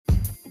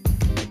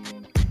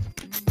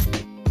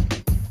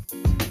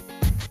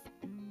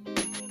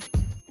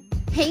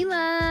Hey,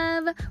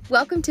 love!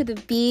 Welcome to the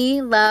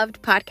Be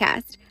Loved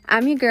podcast.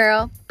 I'm your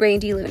girl,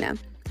 Brandy Luna,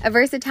 a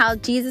versatile,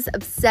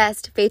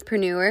 Jesus-obsessed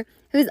faithpreneur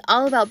who's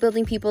all about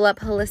building people up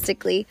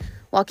holistically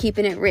while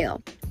keeping it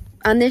real.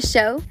 On this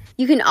show,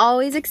 you can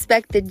always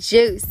expect the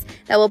juice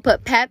that will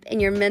put pep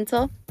in your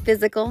mental,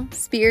 physical,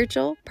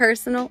 spiritual,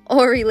 personal,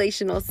 or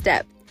relational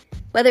step.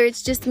 Whether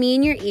it's just me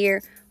in your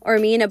ear or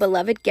me and a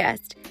beloved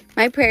guest,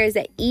 my prayer is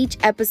that each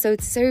episode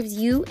serves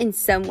you in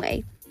some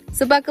way.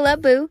 So buckle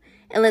up, boo,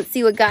 and let's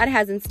see what God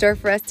has in store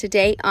for us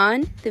today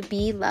on the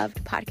Be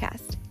Loved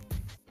podcast.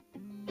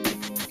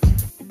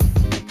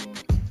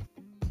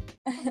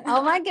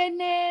 Oh my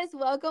goodness.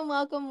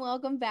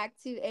 Welcome back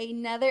to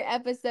another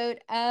episode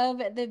of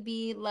the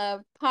Be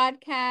Loved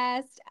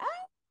podcast.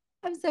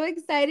 I'm so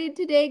excited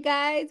today,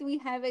 guys. We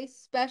have a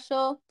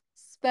special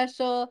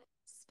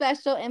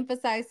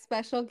emphasized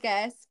special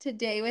guest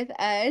today with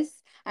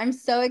us. I'm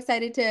so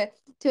excited to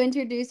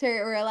introduce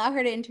her or allow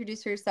her to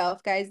introduce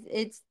herself, guys.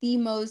 It's the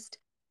most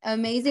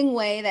amazing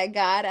way that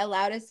God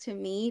allowed us to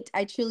meet.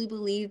 I truly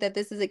believe that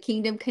this is a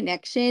kingdom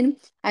connection.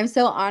 I'm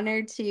so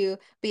honored to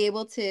be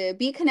able to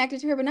be connected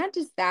to her, but not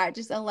just that,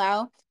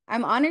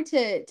 I'm honored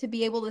to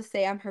be able to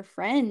say I'm her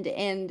friend,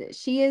 and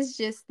she is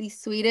just the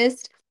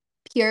sweetest,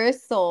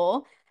 purest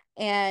soul.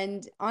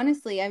 And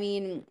honestly, I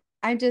mean,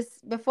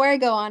 before I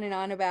go on and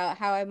on about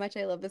how much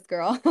I love this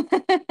girl,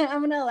 I'm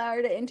going to allow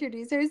her to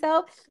introduce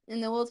herself,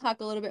 and then we'll talk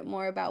a little bit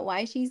more about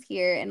why she's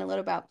here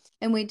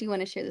and we do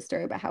want to share the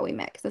story about how we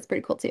met, because that's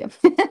pretty cool too.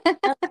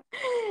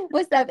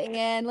 What's up,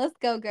 Ann? Let's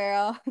go,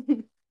 girl.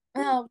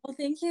 Well,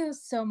 thank you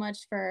so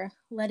much for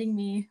letting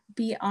me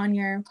be on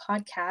your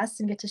podcast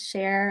and get to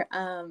share.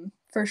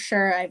 For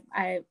sure,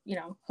 I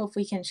hope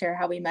we can share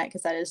how we met,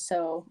 because that is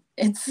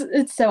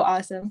it's so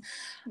awesome.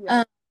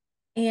 Yeah.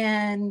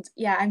 And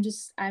yeah,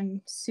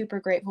 I'm super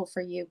grateful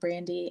for you,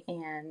 Brandy,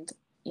 and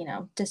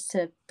just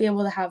to be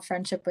able to have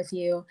friendship with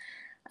you.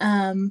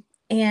 And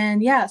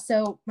yeah,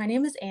 so my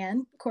name is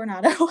Ann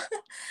Coronado,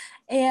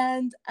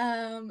 and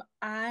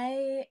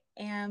I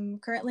am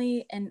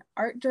currently an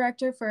art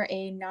director for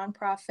a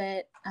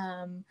nonprofit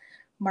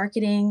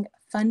marketing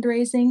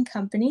fundraising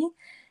company.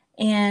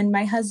 And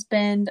my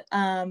husband,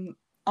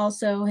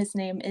 also, his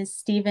name is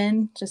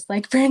Steven, just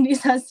like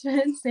Brandy's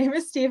husband's name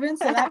is Steven.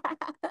 So that,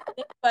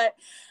 but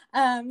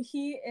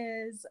he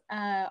is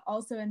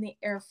also in the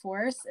Air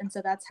Force, and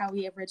so that's how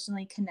we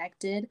originally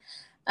connected.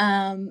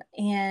 And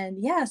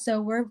yeah, so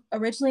we're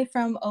originally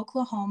from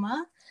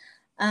Oklahoma,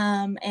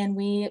 and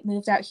we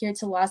moved out here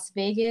to Las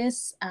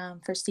Vegas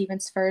for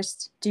Steven's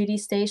first duty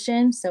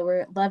station. So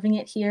we're loving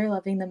it here,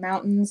 loving the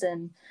mountains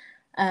and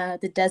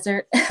the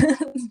desert.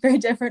 It's very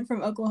different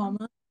from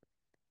Oklahoma.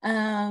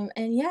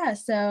 And yeah,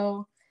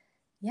 so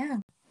yeah.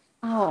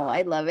 Oh,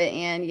 I love it.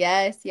 And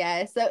yes.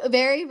 So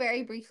very,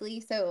 very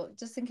briefly. So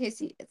just in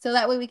case so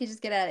that way we could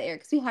just get out of the air,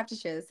 because we have to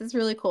share this. It's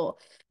really cool.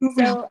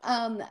 So,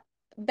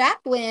 back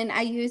when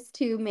I used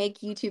to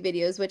make YouTube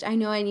videos, which I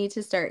know I need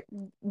to start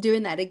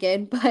doing that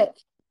again, but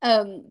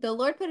the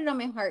Lord put it on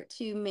my heart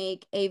to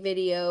make a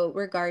video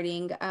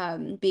regarding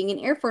being an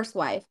Air Force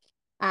wife.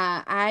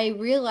 I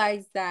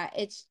realized that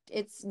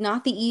it's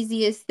not the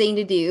easiest thing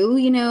to do,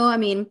 I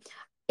mean,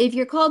 if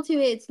you're called to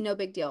it, it's no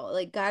big deal.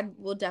 Like, God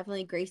will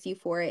definitely grace you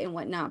for it and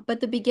whatnot. But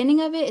the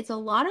beginning of it, it's a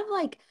lot of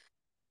like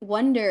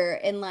wonder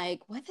and like,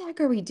 what the heck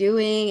are we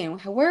doing?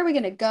 And where are we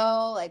going to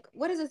go? Like,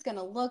 what is this going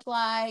to look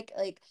like?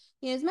 Like,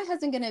 is my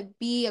husband going to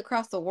be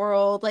across the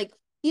world? Like,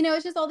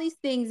 it's just all these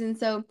things. And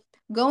so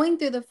going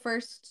through the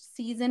first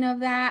season of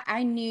that,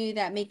 I knew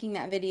that making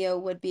that video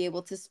would be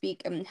able to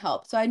speak and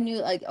help. So I knew,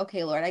 like,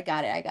 okay, Lord, I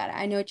got it.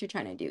 I know what you're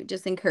trying to do.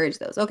 Just encourage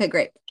those. Okay,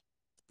 great.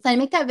 So I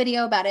make that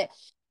video about it.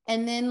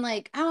 And then,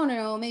 like, I don't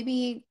know,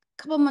 maybe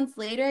a couple months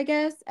later, I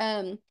guess,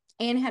 Anne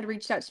had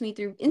reached out to me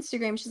through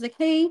Instagram. She's like,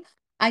 hey,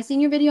 I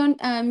seen your video on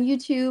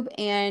YouTube,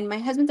 and my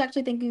husband's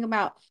actually thinking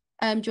about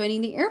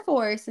joining the Air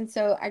Force. And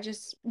so I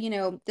just, just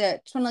want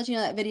to let you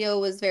know that video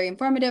was very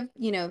informative,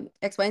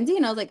 X, Y, and Z.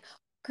 And I was like,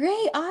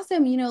 great,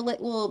 awesome.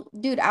 Well,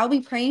 dude, I'll be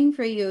praying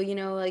for you,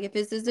 like, if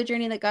this is the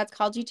journey that God's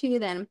called you to,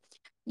 then,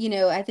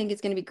 I think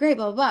it's going to be great,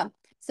 blah, blah, blah.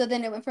 So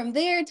then it went from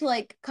there to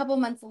like a couple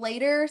months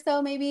later or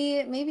so,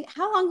 maybe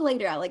how long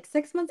later? Like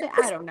 6 months?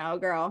 I don't know,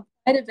 girl.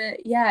 Quite a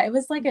bit. Yeah, it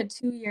was like a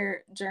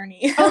 2-year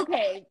journey.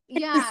 Okay.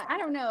 Yeah, I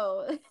don't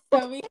know.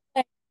 So we,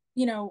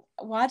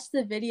 watched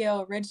the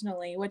video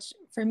originally, which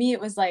for me, it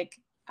was like,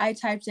 I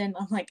typed in,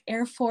 I'm like,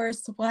 Air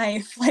Force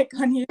wife, like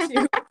on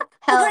YouTube.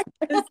 Hell.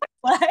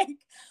 Like,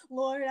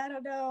 Lord, I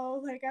don't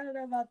know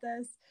about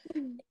this.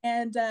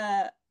 And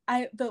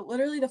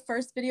literally the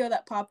first video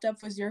that popped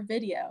up was your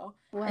video.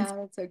 Wow,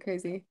 that's so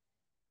crazy.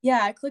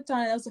 Yeah, I clicked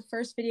on it. That was the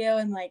first video,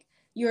 and like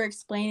you were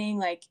explaining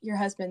like your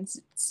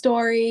husband's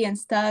story and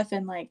stuff,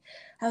 and like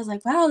I was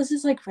like, wow, this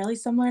is like really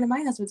similar to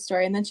my husband's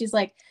story. And then she's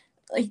like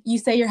you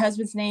say your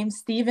husband's name,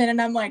 Steven, and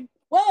I'm like,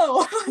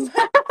 whoa.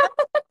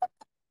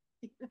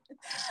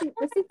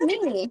 This is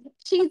me.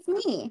 She's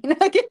me.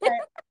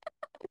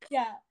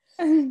 Yeah.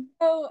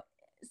 So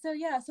so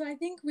I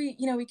think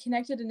we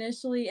connected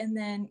initially, and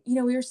then,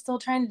 we were still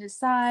trying to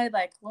decide,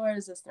 like, Lord,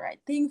 is this the right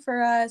thing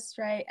for us?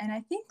 Right. And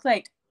I think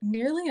like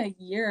nearly a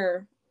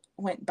year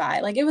went by.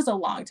 Like it was a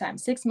long time,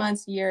 6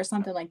 months, year,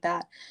 something like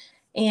that.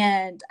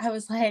 And I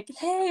was like,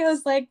 hey, I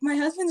was like, my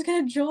husband's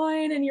gonna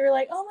join. And you were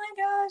like, oh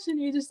my gosh.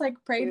 And you just like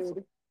prayed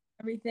for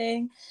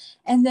everything.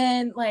 And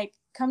then like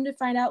come to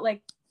find out,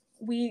 like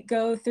we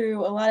go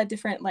through a lot of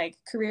different like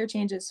career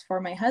changes for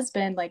my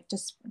husband, like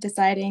just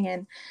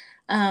deciding,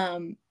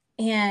 um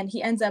and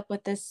he ends up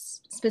with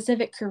this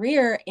specific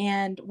career,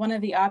 and one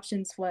of the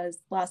options was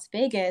Las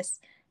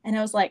Vegas. And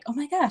I was like, oh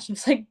my gosh, I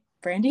was like,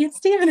 Brandy and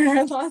Steven are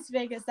in Las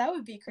Vegas. That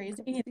would be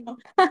crazy, So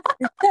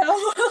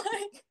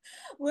like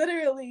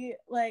literally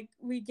like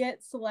we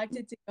get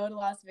selected to go to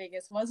Las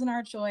Vegas. Wasn't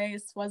our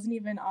choice, wasn't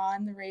even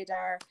on the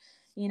radar,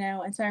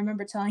 And so I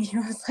remember telling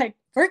you, I was like,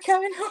 we're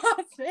coming to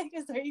Las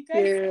Vegas. Are you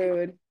guys?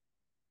 Dude,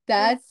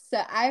 that's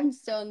I'm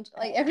still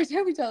like every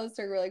time we tell the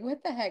story, we're like,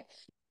 what the heck?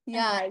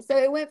 Yeah. So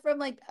it went from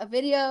like a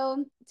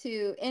video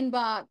to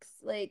inbox,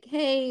 like,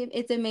 hey,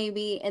 it's a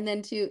maybe, and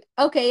then to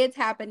okay, it's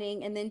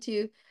happening, and then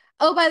to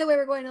oh, by the way,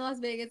 we're going to Las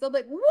Vegas. I'm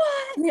like,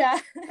 what? Yeah.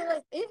 So,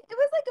 like it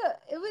was like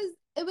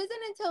it wasn't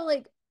until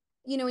like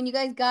when you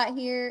guys got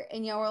here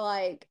and y'all were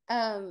like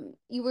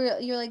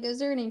you're like, is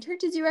there any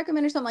churches you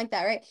recommend or something like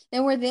that, right?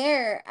 Then we're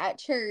there at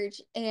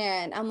church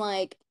and I'm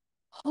like,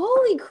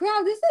 holy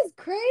crap, this is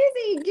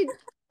crazy.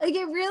 Like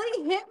it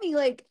really hit me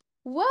like,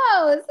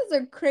 whoa, this is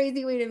a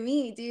crazy way to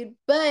meet, dude.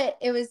 But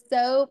it was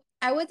so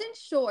I wasn't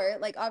sure.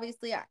 Like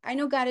obviously I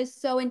know God is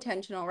so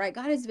intentional, right?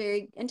 God is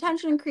very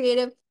intentional and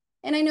creative.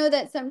 And I know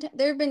that sometimes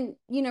there have been,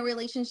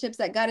 relationships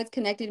that God has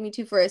connected me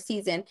to for a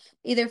season,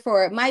 either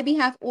for my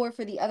behalf or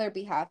for the other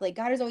behalf. Like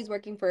God is always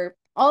working for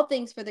all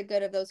things for the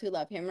good of those who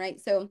love him,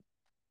 right? So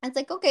it's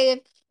like,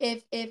 okay,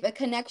 if a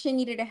connection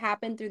needed to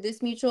happen through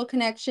this mutual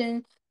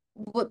connection,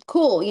 what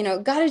cool,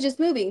 God is just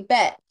moving,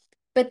 bet.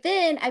 But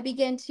then I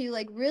began to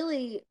like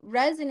really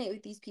resonate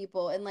with these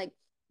people and like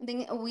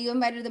then we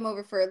invited them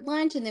over for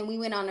lunch and then we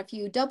went on a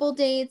few double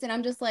dates and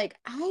I'm just like,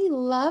 I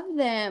love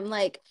them.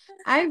 Like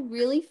I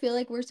really feel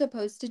like we're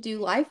supposed to do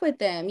life with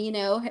them,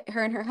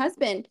 her and her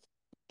husband.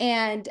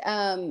 And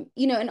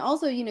and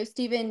also,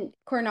 Stephen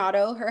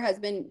Coronado, her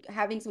husband,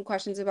 having some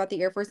questions about the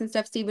Air Force and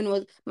stuff. Stephen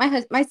was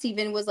my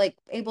Stephen was like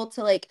able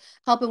to like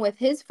help him with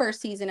his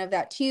first season of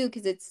that too,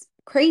 because it's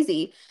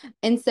crazy.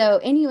 And so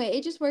anyway,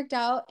 it just worked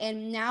out.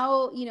 And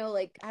now,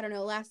 like I don't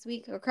know, last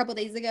week or a couple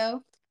days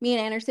ago, me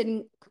and Ann are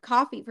sitting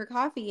coffee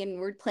and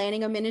we're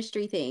planning a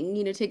ministry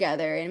thing,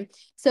 together. And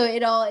so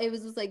it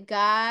was just like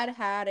God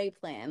had a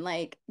plan.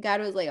 Like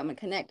God was like, I'm gonna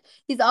connect.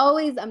 He's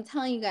always, I'm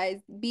telling you guys,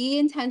 be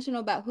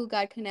intentional about who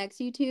God connects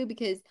you to,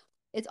 because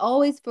it's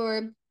always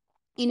for,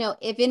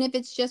 even if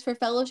it's just for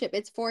fellowship,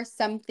 it's for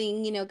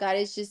something, God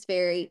is just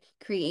very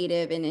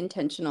creative and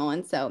intentional.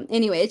 And so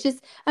anyway, it's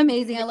just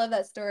amazing. I love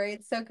that story.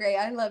 It's so great.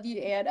 I love you,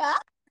 Ann. I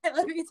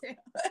love you too.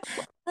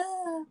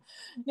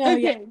 No,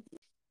 okay. Yeah.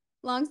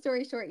 Long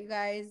story short, you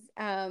guys,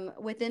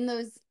 within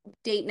those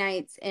date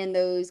nights and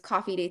those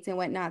coffee dates and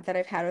whatnot that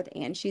I've had with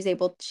Anne, she's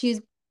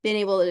been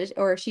able to,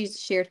 or she's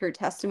shared her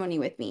testimony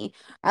with me,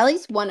 at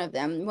least one of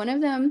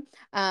them.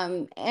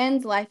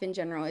 Anne's life in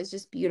general is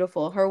just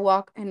beautiful. Her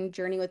walk and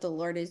journey with the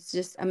Lord is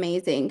just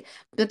amazing.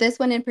 But this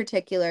one in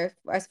particular,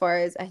 as far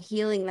as a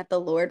healing that the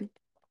Lord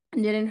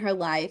did in her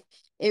life,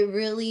 it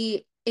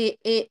really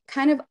it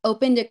kind of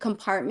opened a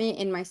compartment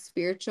in my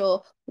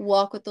spiritual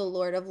walk with the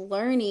Lord of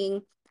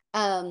learning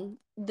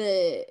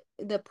the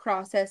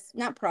process,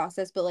 not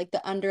process, but like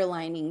the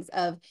underlinings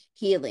of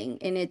healing.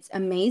 And it's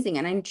amazing,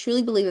 and I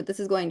truly believe that this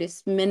is going to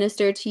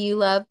minister to you,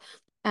 love.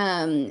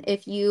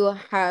 If you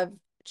have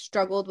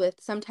struggled with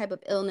some type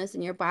of illness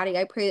in your body,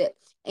 I pray that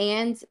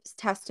Anne's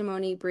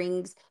testimony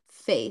brings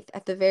faith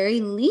at the very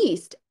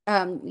least.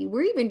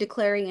 We're even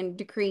declaring and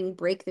decreeing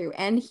breakthrough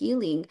and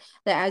healing,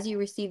 that as you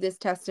receive this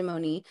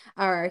testimony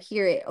or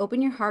hear it,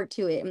 open your heart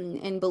to it,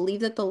 and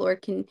believe that the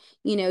Lord can,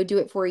 do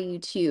it for you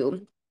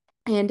too.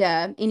 And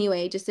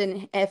anyway,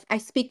 if I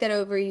speak that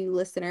over you,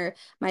 listener,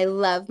 my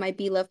love, my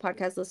beloved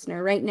podcast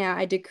listener, right now,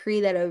 I decree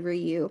that over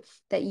you,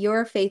 that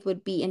your faith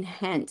would be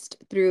enhanced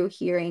through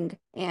hearing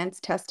Anne's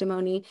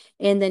testimony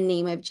in the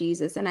name of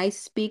Jesus. And I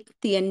speak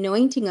the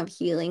anointing of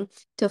healing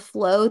to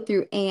flow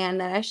through Anne,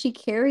 that as she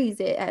carries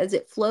it, as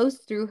it flows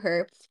through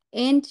her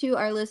into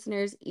our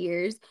listeners'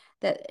 ears,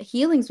 that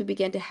healings would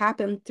begin to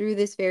happen through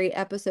this very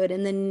episode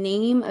in the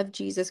name of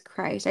Jesus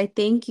Christ. I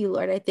thank you,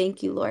 Lord. I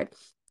thank you, Lord.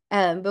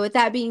 But with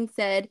that being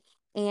said,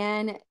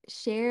 and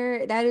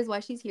share, that is why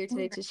she's here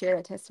today, to share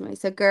that testimony.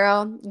 So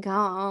girl, go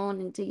on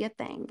and do your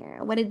thing,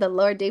 girl. What did the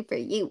Lord do for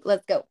you?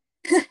 Let's go.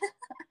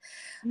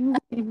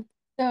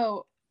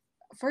 So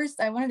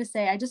first I wanted to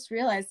say, I just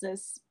realized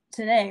this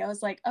today. I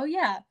was like, oh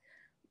yeah.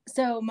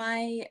 So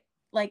my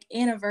like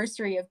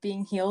anniversary of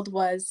being healed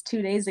was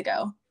 2 days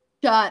ago.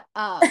 Shut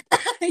up.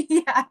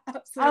 Yeah,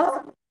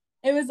 absolutely.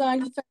 It was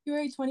on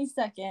February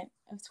 22nd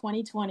of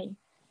 2020.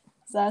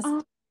 So that's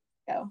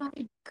oh my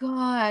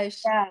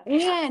gosh. Yeah.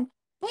 And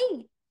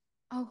hey,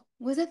 oh,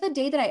 was it the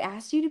day that I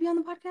asked you to be on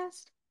the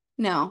podcast?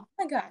 No.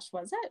 Oh my gosh,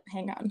 was it?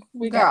 Hang on.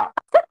 We got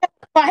Girl. to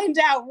find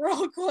out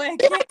real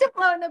quick. We like to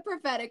flow in the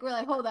prophetic. We're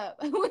like, hold up.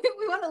 we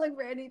want to look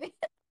for anything.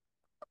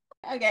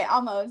 Okay,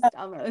 almost.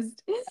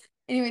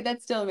 Anyway,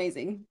 that's still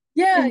amazing.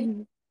 Yeah.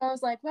 I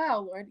was like, wow,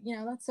 Lord,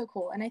 that's so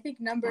cool. And I think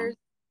Yeah,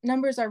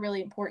 numbers are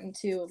really important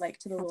too, like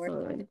to the Lord,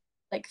 absolutely.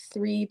 like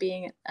 3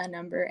 being a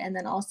number. And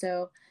then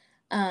also,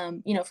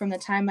 from the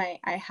time I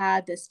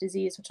had this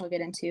disease, which I'll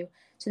get into,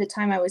 to the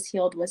time I was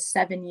healed was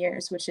 7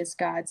 years, which is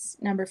God's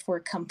number for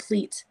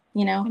complete,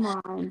 Come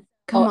on.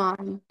 Come Oh,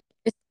 on.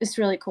 it's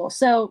really cool.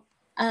 So,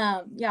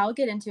 yeah, I'll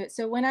get into it.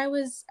 So when I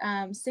was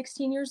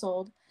 16 years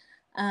old,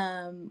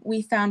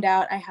 we found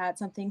out I had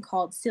something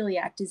called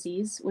celiac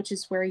disease, which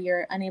is where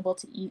you're unable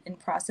to eat and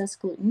process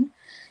gluten.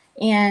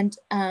 And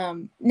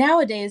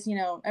nowadays,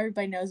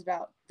 everybody knows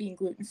about being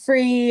gluten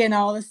free and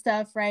all this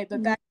stuff, right?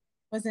 But back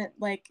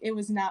then, it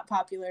was not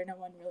popular. No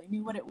one really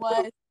knew what it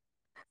was.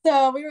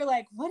 So we were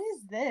like, what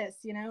is this?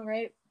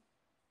 Right?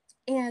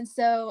 And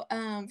so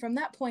from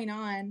that point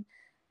on,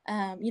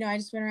 I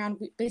just went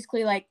around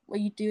basically like what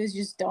you do is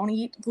you just don't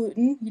eat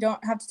gluten. You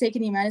don't have to take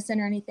any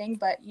medicine or anything,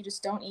 but you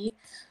just don't eat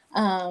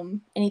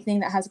anything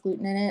that has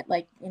gluten in it,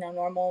 like,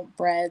 normal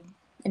bread,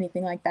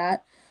 anything like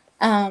that.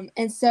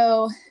 And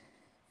so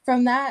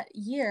from that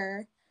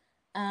year,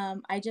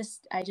 I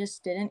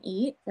just didn't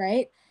eat,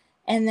 right?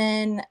 And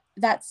then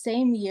that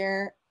same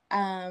year,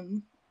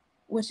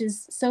 which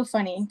is so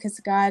funny because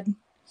God,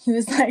 he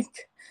was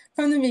like,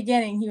 from the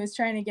beginning, he was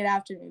trying to get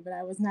after me, but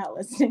I was not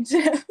listening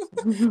to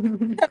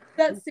him.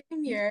 That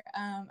same year,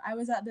 I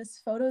was at this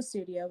photo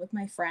studio with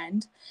my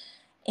friend,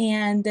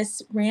 and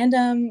this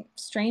random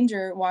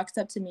stranger walks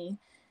up to me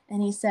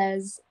and he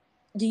says,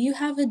 "Do you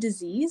have a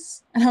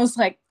disease?" And I was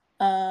like,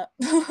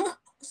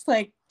 it's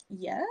like,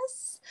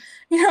 yes.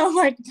 I'm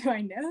like, do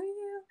I know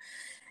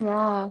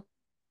you?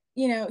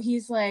 Yeah.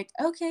 He's like,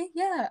 okay,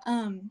 yeah.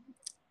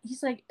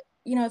 He's like,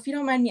 if you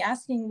don't mind me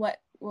asking, what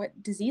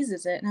disease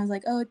is it? And I was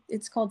like, oh,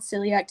 it's called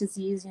celiac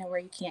disease, where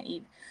you can't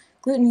eat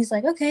gluten. He's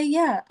like, okay,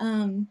 yeah.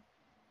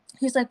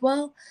 He's like,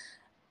 well,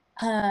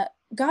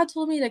 God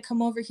told me to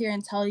come over here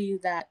and tell you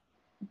that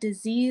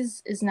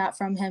disease is not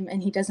from him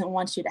and he doesn't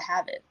want you to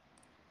have it.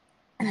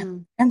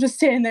 And I'm just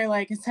sitting there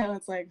like in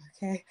silence, like,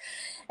 okay.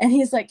 And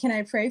he's like, can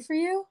I pray for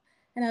you?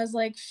 And I was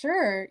like,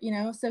 sure.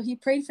 So he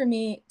prayed for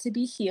me to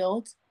be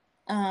healed.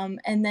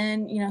 And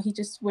then, he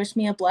just wished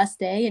me a blessed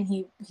day and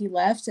he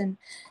left. And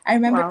I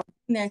remember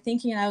sitting there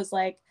thinking, and I was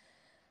like,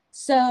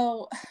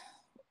 so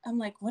I'm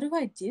like, what do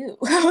I do?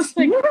 I was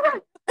like,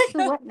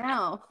 so what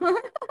now?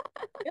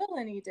 feel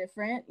any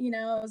different?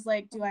 I was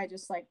like, do I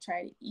just like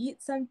try to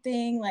eat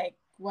something? Like,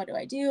 what do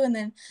I do? And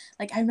then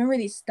like I remember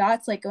these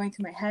thoughts like going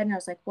through my head, and I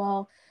was like,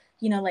 well,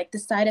 like the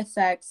side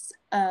effects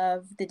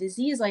of the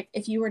disease, like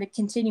if you were to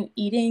continue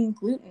eating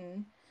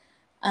gluten,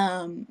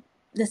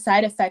 the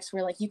side effects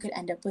were like you could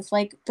end up with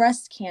like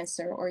breast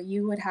cancer, or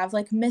you would have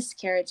like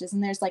miscarriages,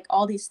 and there's like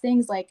all these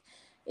things, like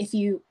if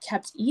you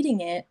kept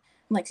eating it,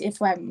 like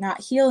if I'm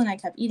not healed and I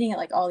kept eating it,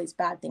 like all these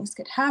bad things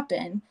could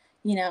happen.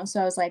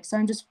 So I was like, so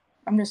I'm just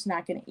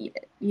not going to eat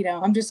it.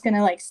 I'm just going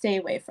to like stay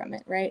away from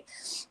it. Right.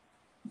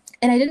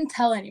 And I didn't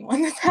tell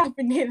anyone this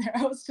happened either.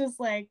 I was just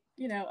like,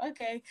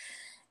 okay.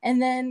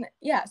 And then,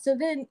 yeah, so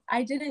then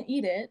I didn't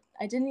eat it.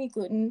 I didn't eat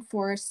gluten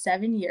for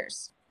 7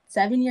 years.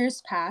 7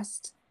 years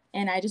passed,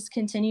 and I just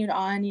continued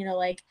on,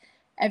 like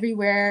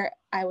everywhere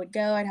I would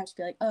go, I'd have to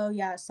be like, oh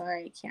yeah,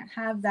 sorry, I can't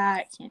have that.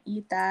 I can't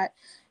eat that,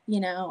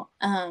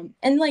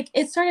 and like,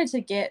 it started to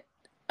get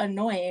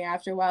annoying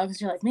after a while because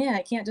you're like, man,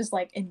 I can't just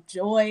like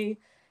enjoy,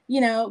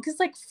 because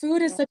like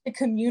food is such a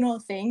communal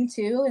thing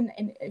too. And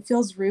it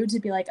feels rude to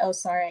be like, oh,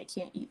 sorry, I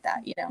can't eat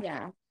that,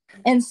 Yeah.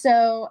 And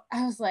so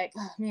I was like,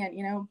 oh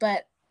man,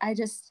 but I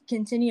just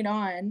continued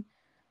on.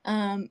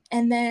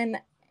 And then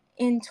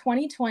in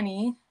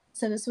 2020,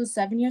 so this was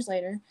 7 years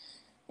later,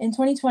 in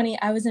 2020,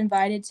 I was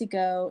invited to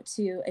go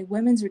to a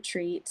women's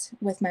retreat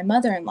with my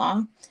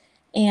mother-in-law.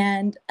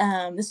 And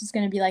this was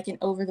going to be like an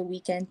over the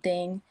weekend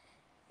thing.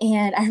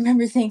 And I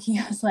remember thinking,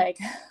 I was like,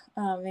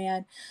 oh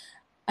man,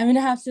 I'm going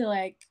to have to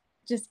like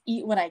just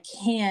eat what I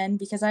can,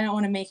 because I don't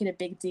want to make it a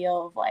big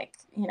deal of like,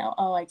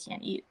 oh, I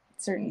can't eat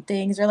certain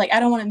things, or like I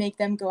don't want to make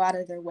them go out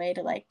of their way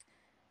to like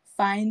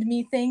find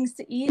me things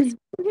to eat.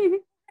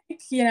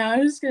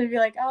 I'm just gonna be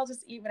like, I'll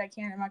just eat what I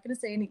can. I'm not gonna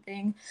say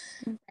anything,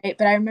 right?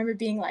 But I remember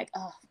being like,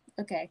 oh,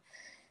 okay.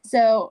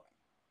 So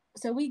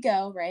we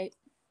go, right?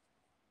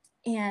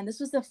 And this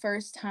was the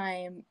first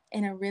time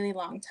in a really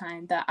long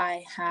time that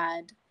I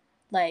had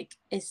like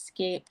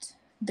escaped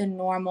the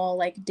normal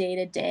like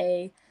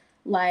day-to-day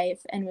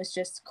life and was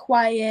just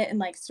quiet and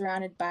like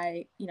surrounded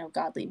by,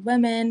 godly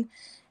women.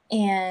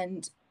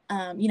 And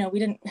we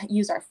didn't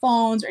use our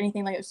phones or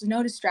anything, like it was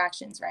no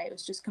distractions, right? It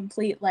was just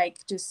complete like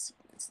just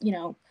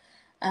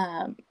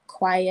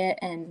quiet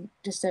and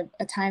just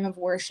a time of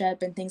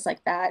worship and things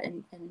like that,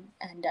 and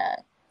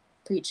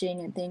preaching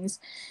and things.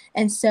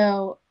 And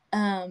so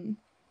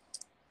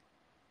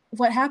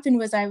what happened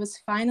was I was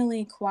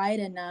finally quiet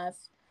enough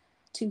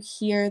to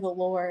hear the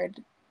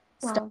Lord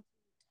start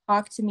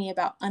talk to me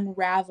about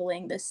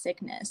unraveling this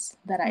sickness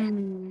that I had.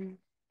 Mm.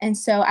 And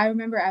so I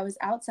remember I was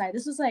outside.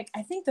 This was like,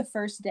 I think the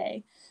first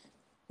day,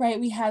 right?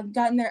 We had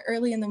gotten there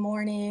early in the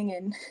morning,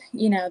 and,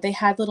 they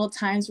had little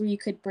times where you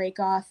could break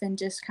off and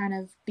just kind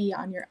of be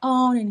on your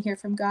own and hear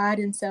from God.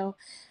 And so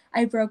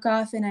I broke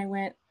off and I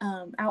went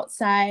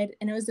outside,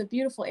 and it was a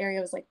beautiful area.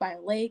 It was like by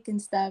a lake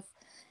and stuff.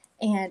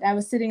 And I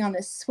was sitting on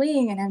this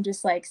swing, and I'm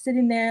just like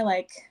sitting there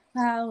like,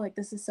 wow, like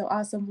this is so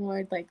awesome,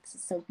 Lord. Like this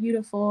is so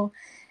beautiful.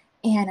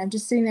 And I'm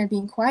just sitting there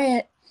being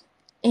quiet.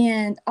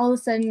 And all of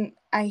a sudden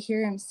I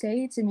hear him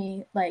say to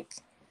me, like,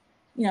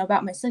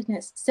 about my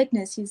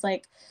sickness. He's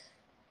like,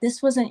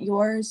 this wasn't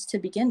yours to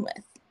begin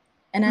with.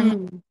 And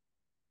Mm.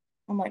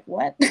 I'm like,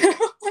 what?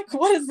 Like,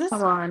 what is this?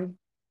 Come on.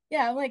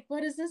 Yeah, I'm like,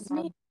 what does this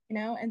mean?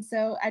 Wow. And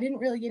so I didn't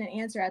really get an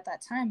answer at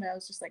that time, but I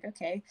was just like,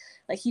 okay.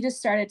 Like, he just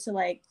started to,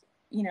 like,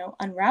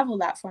 unravel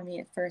that for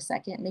me for a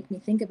second, make me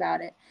think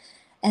about it.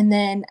 And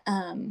then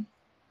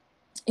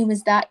it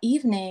was that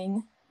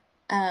evening,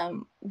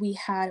 we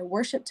had a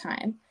worship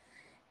time.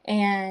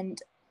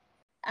 And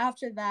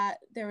after that,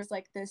 there was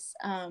like this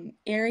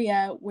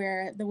area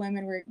where the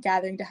women were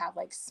gathering to have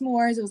like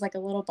s'mores. It was like a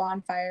little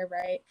bonfire,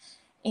 right?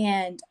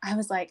 And I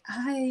was like,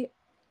 I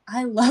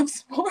love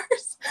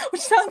s'mores,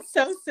 which sounds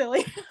so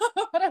silly,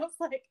 but I was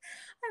like,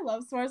 I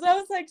love s'mores. I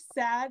was like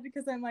sad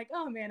because I'm like,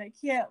 oh man, I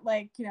can't,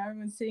 like,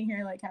 everyone's sitting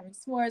here like having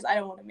s'mores. I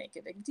don't want to make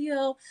a big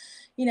deal,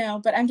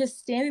 but I'm just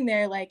standing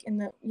there like in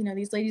the,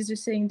 these ladies are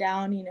sitting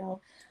down,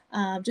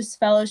 just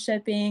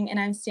fellowshipping, and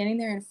I'm standing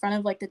there in front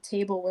of like the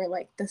table where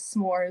like the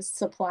s'mores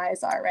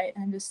supplies are, right?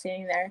 And I'm just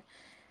standing there,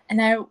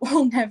 and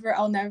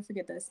I'll never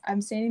forget this.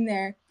 I'm standing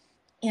there,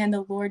 and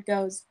the Lord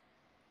goes,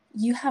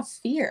 you have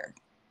fear.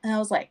 And I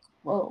was like,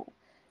 whoa.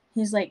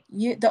 He's like,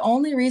 the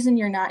only reason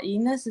you're not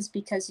eating this is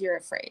because you're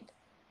afraid.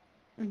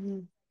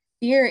 Mm-hmm.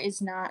 Fear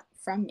is not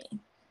from me.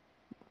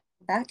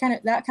 That kind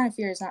of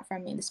fear is not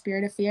from me, the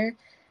spirit of fear.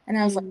 And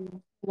I was like,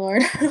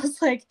 Lord, I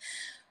was like,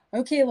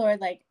 okay, Lord,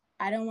 like,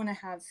 I don't want to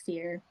have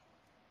fear.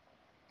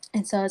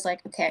 And so I was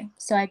like, okay.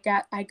 So I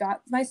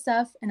got my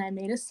stuff, and I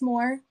made a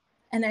s'more,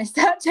 and I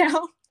sat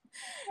down,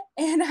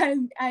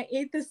 and I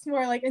ate the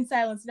s'more like in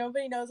silence.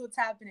 Nobody knows what's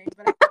happening,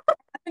 but I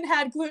haven't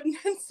had gluten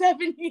in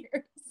 7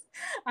 years.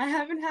 I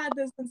haven't had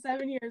this in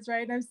 7 years,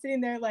 right? And I'm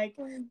sitting there like,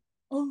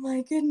 oh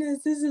my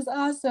goodness, this is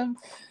awesome,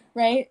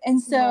 right?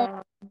 And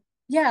so,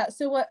 yeah.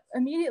 So what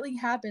immediately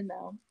happened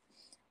though,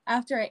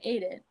 after I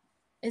ate it,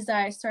 is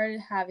that I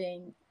started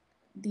having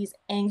these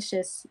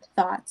anxious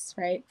thoughts,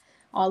 right?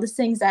 All this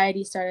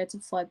anxiety started to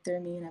flood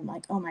through me, and I'm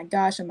like, oh my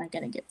gosh, am I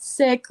going to get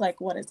sick? Like,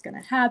 what is going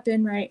to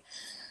happen, right?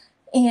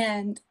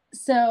 And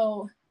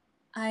so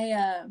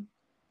I'm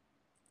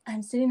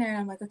sitting there, and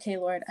I'm like, okay,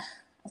 Lord,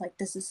 like,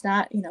 this is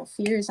not,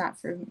 fear is not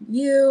from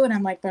you. And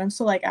I'm like, but I'm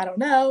still like, I don't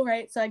know,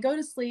 right? So I go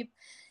to sleep,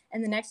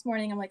 and the next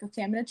morning I'm like,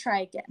 okay, I'm going to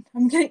try again.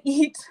 I'm going to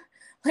eat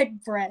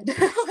like bread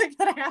like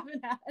that I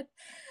haven't had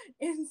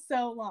in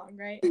so long,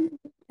 right?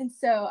 And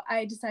so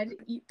I decided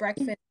to eat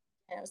breakfast,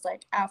 and it was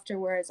like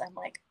afterwards I'm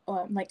like,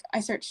 oh, I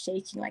start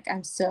shaking, like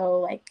I'm so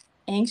like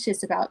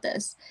anxious about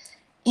this.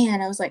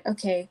 And I was like,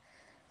 okay,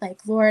 like,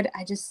 Lord,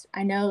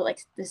 I know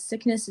like this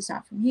sickness is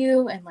not from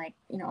you, and like,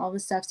 all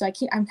this stuff. So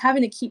I'm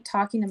having to keep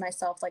talking to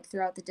myself like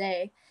throughout the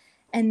day.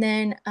 And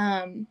then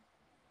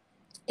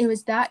it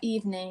was that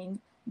evening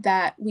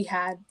that we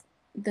had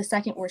the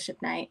second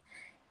worship night.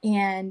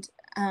 And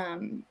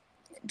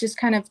just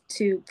kind of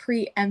to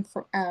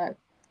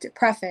to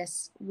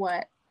preface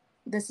what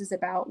this is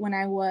about, when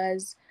I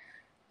was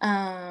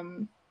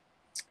a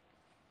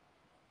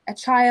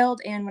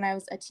child and when I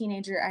was a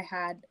teenager, I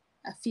had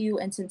a few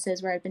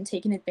instances where I've been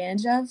taken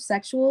advantage of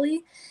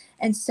sexually.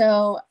 And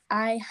so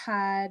I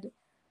had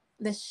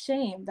this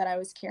shame that I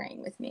was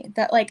carrying with me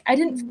that like I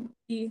didn't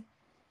really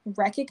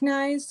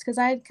recognize, because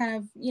I had kind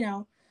of,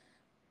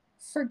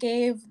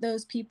 forgave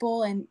those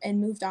people and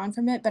moved on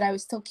from it, but I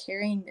was still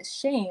carrying this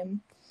shame.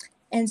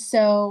 And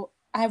so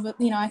I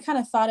kind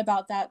of thought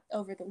about that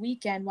over the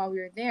weekend while we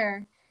were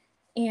there.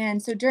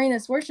 And so during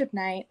this worship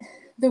night,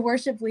 the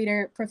worship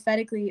leader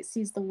prophetically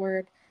sees the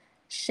word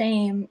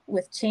shame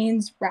with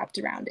chains wrapped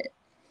around it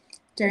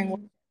during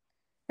worship,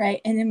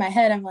 right? And in my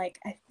head, I'm like,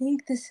 I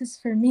think this is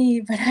for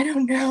me, but I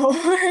don't know.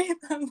 Right?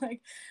 I'm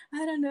like,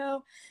 I don't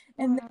know.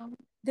 And then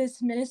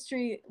this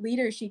ministry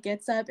leader, she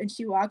gets up and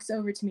she walks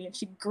over to me and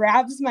she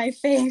grabs my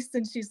face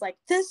and she's like,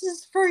 this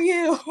is for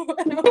you.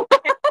 And I'm like,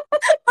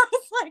 I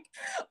was like,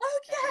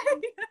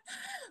 okay.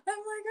 I'm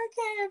like,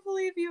 okay, I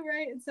believe you,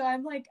 right? And so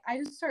I'm like, I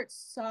just start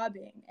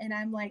sobbing, and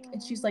I'm like,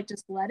 and she's like,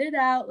 just let it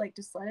out, like,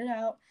 just let it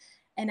out.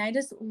 And I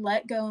just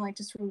let go and like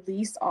just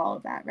release all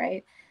of that,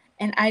 right?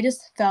 And I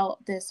just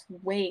felt this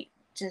weight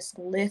just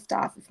lift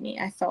off of me.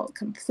 I felt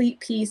complete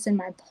peace in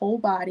my whole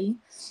body,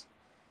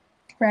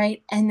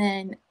 right? And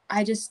then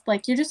I just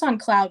like, you're just on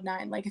cloud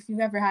nine. Like if you've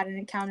ever had an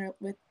encounter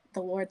with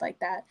the Lord like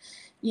that,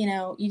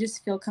 you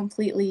just feel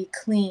completely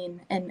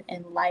clean and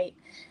light.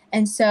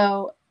 And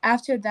so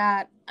after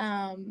that,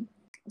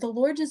 the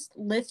Lord just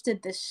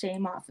lifted this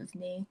shame off of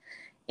me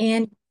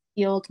and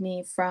healed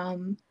me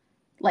from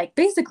like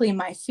basically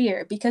my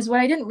fear, because what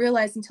I didn't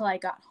realize until I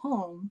got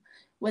home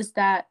was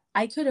that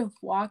I could have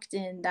walked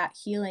in that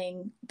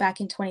healing back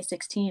in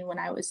 2016 when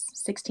I was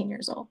 16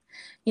 years old.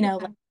 You know,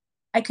 Yeah. like,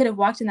 I could have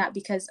walked in that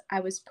because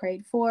I was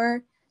prayed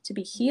for to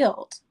be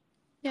healed.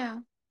 Yeah.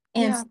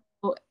 And Yeah.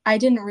 so I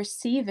didn't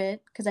receive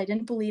it because I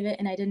didn't believe it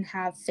and I didn't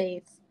have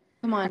faith.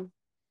 Come on.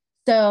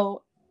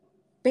 So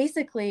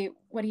basically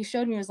what he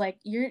showed me was like,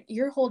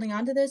 you're holding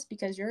on to this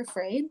because you're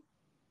afraid,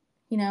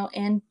 you know,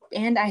 and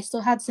I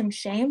still had some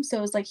shame. So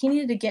it was like he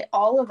needed to get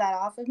all of that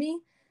off of me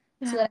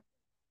so Yeah. that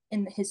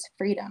in his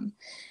freedom.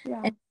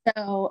 Yeah. And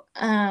so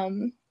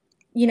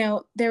you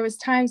know, there was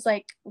times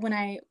like when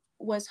I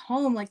was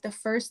home, like the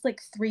first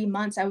like 3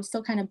 months, I was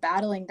still kind of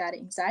battling that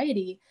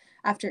anxiety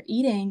after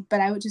eating,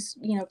 but I would just,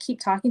 you know, keep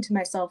talking to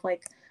myself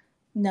like,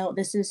 no,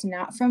 this is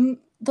not from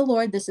the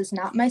Lord. This is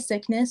not my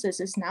sickness. This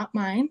is not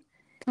mine.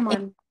 Come And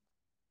on.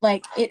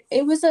 like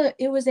it was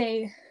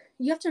a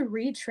you have to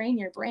retrain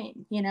your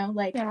brain, you know,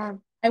 like Yeah.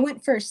 I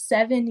went for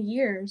 7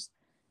 years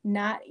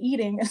not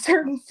eating a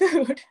certain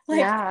food.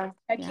 Like Yeah.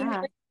 I can't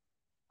Yeah. like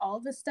all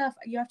this stuff.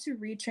 You have to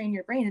retrain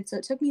your brain. And so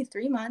it took me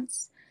 3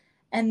 months.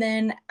 And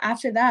then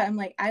after that, I'm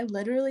like, I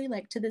literally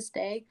like to this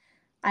day,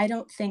 I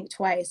don't think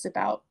twice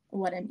about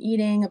what I'm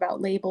eating,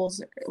 about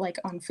labels like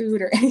on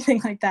food or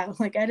anything like that.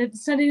 Like it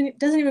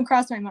doesn't even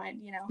cross my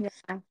mind, you know?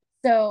 Yeah.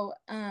 So,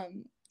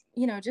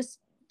 you know, just,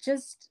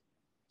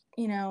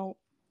 you know,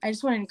 I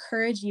just want to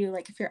encourage you,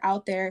 like if you're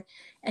out there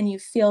and you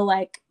feel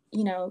like,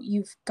 you know,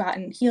 you've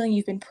gotten healing,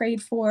 you've been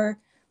prayed for,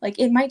 like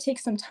it might take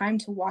some time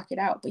to walk it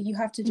out, but you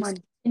have to Come just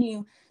on.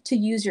 continue to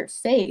use your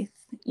faith,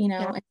 you know,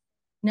 Yeah. and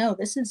no,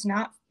 this is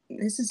not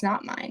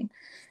mine.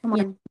 Come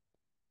You know? on.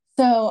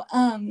 So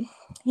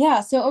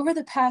yeah, so over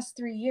the past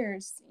 3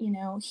 years, you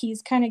know,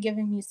 he's kind of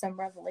given me some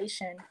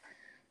revelation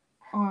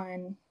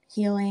on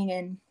healing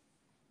and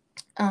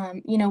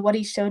you know, what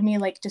he showed me,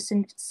 like just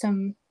in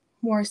some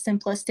more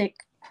simplistic,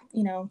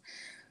 you know,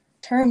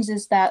 terms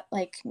is that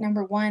like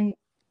number one,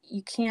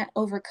 you can't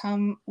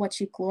overcome what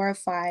you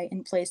glorify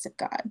in place of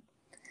God.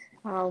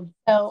 Wow.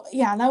 So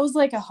yeah, that was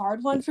like a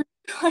hard one for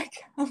me. Like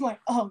I'm like,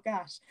 oh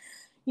gosh,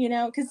 you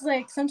know, because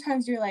like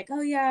sometimes you're like,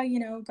 oh yeah, you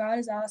know, God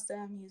is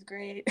awesome, he's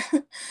great,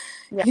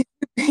 Yeah.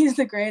 he's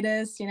the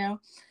greatest, you know.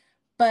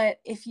 But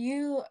if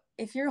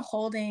you're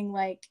holding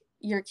like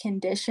your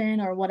condition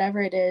or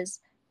whatever it is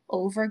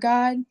over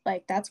God,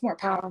 like that's more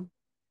powerful.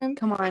 Wow.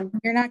 Come on.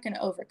 You're not going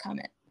to overcome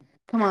it.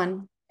 Come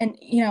on. And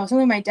you know,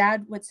 something my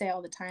dad would say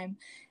all the time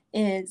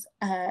is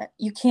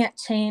you can't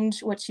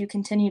change what you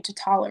continue to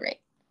tolerate.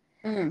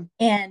 Mm.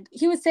 And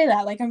he would say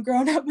that like I'm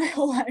growing up my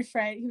whole life,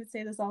 right? He would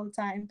say this all the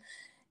time.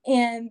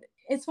 And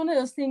it's one of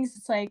those things,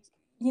 it's like,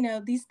 you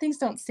know, these things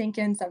don't sink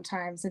in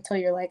sometimes until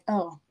you're like,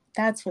 oh,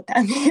 that's what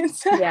that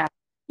means. Yeah.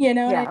 You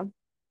know, Yeah. and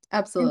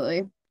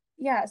Absolutely.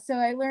 yeah, so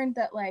I learned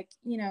that like,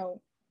 you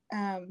know,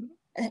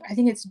 I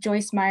think it's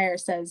Joyce Meyer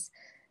says,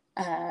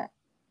 uh,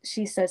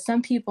 she says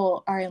some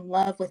people are in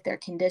love with their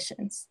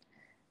conditions.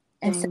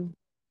 And so Dang.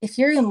 if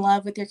you're in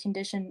love with your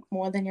condition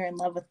more than you're in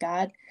love with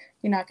God,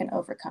 you're not going to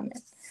overcome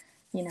it,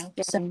 you know?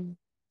 Dang.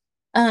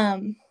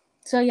 Um,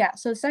 so yeah,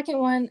 so the second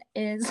one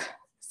is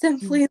Mm.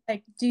 simply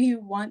like, do you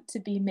want to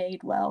be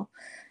made well?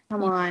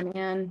 Come on,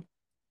 man.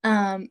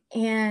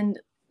 And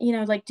you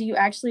know, like, do you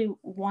actually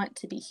want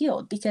to be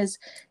healed? Because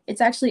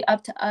it's actually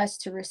up to us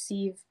to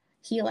receive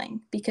healing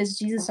because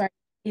Jesus already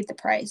paid the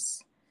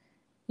price.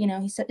 You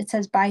know, he said it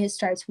says by his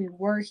stripes we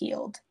were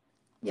healed.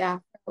 Yeah.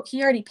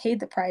 He already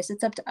paid the price.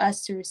 It's up to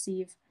us to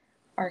receive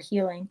our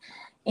healing.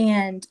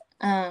 And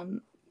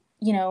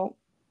you know,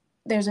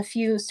 there's a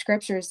few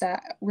scriptures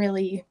that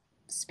really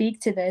speak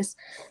to this.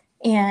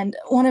 And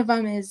one of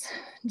them is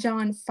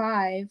John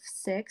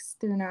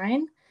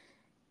 5:6-9.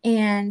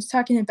 And it's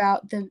talking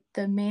about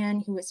the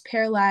man who was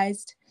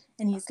paralyzed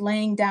and he's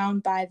laying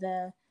down by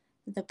the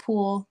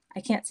pool.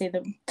 I can't say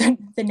the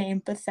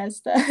name,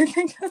 Bethesda. I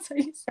think that's how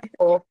you say it.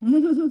 Cool.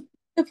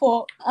 The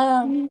pool.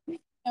 You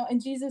know,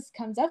 and Jesus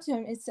comes up to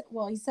him. It's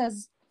well, he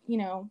says, you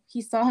know,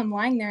 he saw him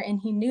lying there and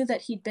he knew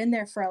that he'd been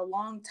there for a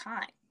long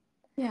time.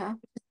 Yeah.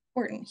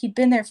 Important. He'd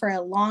been there for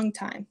a long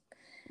time.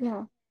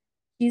 Yeah.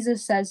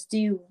 Jesus says, "Do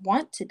you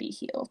want to be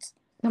healed?"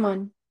 Come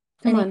on.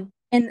 Come And on.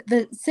 and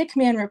the sick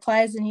man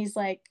replies and he's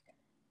like,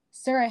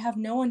 "Sir, I have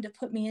no one to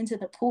put me into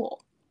the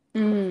pool."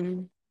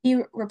 Mm.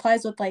 He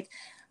replies with like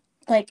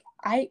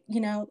I, you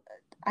know,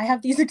 I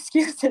have these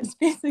excuses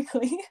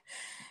basically.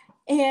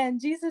 And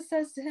Jesus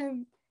says to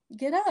him,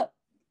 "Get up.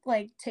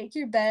 Like take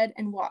your bed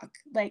and walk.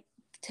 Like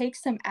take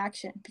some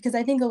action." Because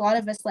I think a lot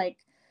of us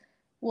like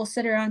will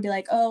sit around and be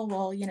like, "Oh,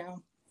 well, you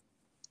know,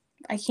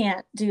 I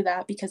can't do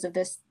that because of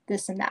this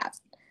and that."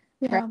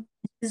 Right? Yeah.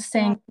 He's Yeah.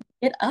 saying,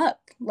 "Get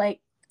up. Like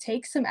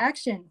take some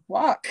action.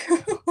 Walk."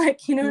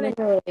 Like, you know what I mean?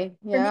 Literally.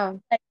 For me, Yeah.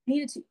 I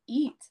needed to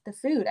eat the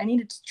food. I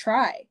needed to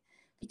try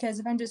because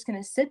if I'm just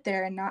going to sit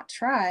there and not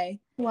try,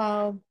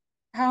 Wow.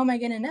 how am I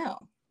going to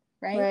know?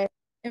 Right?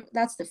 Right.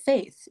 That's the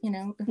faith, you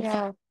know?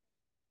 Yeah.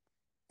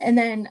 And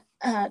then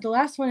the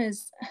last one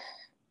is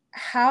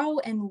how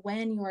and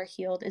when you are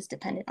healed is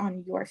dependent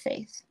on your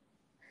faith.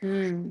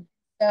 Mm.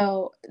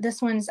 So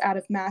this one's out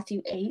of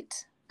Matthew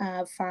 8,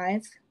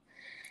 5.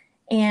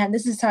 And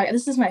this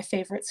is my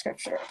favorite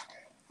scripture.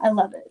 I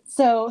love it.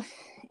 So,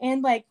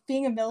 and like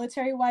being a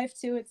military wife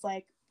too, it's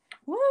like,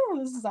 woo,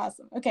 this is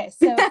awesome. Okay,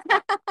 so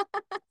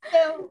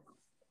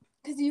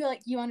because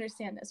you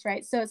understand this,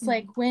 right? So it's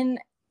like when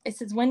it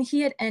says when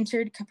he had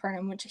entered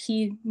Capernaum, which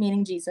he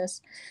meaning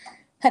Jesus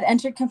had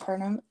entered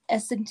Capernaum, a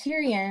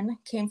centurion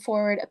came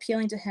forward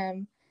appealing to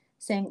him,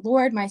 saying,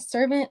 "Lord, my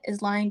servant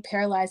is lying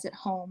paralyzed at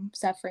home,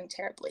 suffering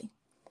terribly."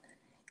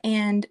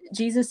 And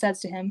Jesus says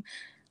to him,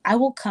 "I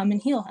will come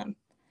and heal him."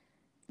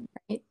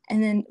 Right?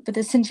 And then, but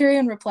the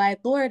centurion replied,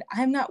 "Lord,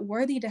 I am not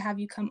worthy to have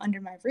you come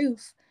under my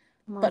roof,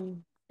 but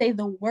say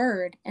the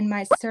word, and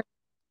my servant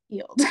is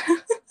healed."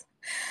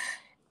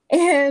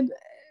 And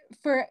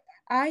for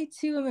I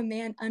too am a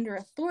man under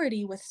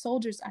authority with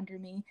soldiers under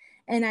me.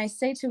 And I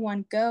say to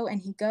one, go, and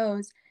he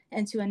goes,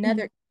 and to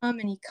another, come,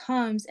 and he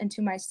comes, and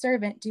to my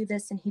servant, do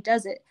this, and he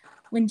does it.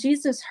 When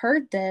Jesus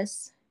heard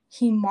this,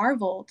 he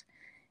marveled,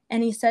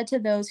 and he said to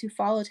those who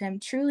followed him,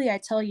 truly I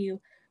tell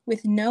you,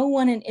 with no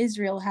one in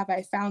Israel have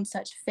I found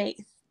such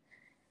faith.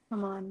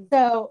 Come on.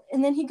 So,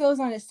 and then he goes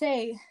on to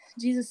say,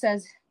 Jesus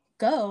says,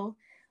 go,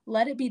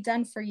 let it be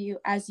done for you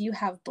as you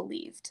have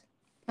believed.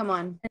 Come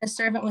on. And the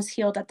servant was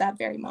healed at that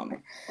very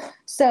moment.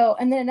 So,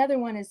 and then another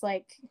one is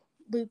like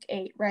Luke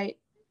 8, right?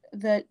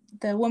 The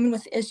woman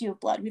with the issue of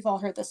blood. We've all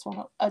heard this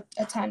one a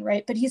ton,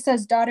 right? But he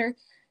says, daughter,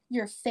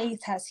 your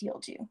faith has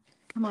healed you.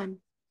 Come on.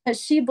 Because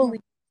she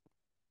believed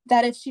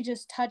that if she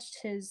just touched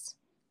his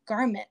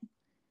garment,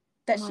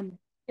 that she was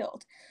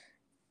healed.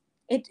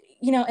 It,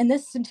 and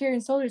this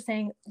centurion soldier is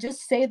saying,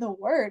 just say the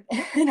word.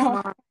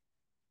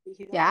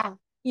 Yeah.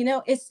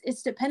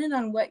 It's dependent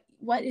on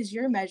what is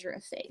your measure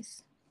of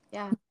faith.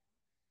 Yeah.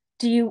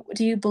 Do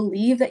you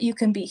believe that you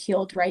can be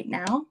healed right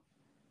now?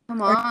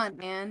 Come on,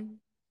 man.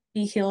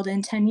 Be healed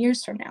in 10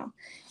 years from now.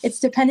 It's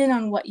dependent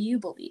on what you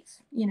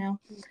believe,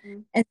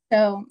 And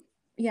so,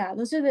 yeah,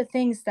 those are the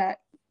things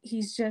that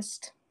he's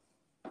just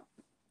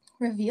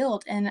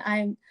revealed. And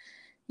I'm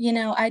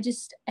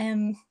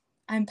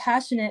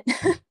passionate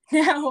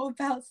now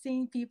about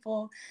seeing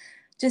people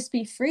just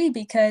be free,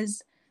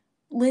 because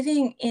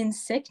living in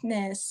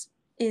sickness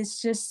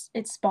is just,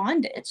 it's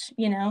bondage,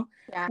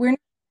 Yeah. We're not meant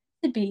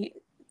to be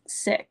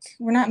sick.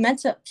 We're not meant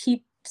to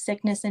keep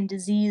sickness and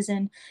disease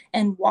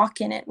and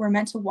walk in it. We're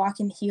meant to walk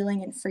in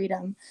healing and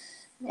freedom.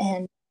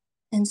 And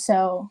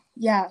so,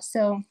 yeah,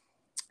 so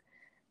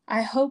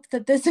I hope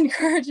that this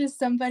encourages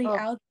somebody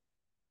out,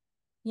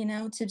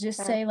 to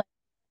just say, like,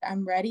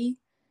 I'm ready.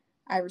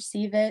 I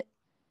receive it,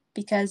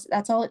 because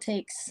that's all it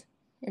takes.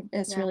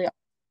 It's really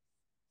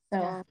so.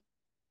 Yeah.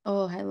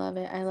 Oh, I love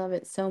it. I love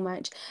it so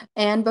much.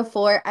 And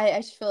before I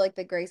just feel like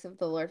the grace of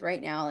the Lord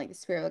right now, like the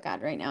Spirit of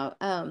God right now.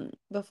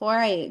 Before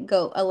I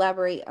go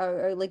elaborate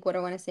or like what I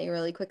want to say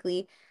really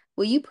quickly,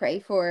 will you pray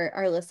for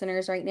our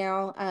listeners right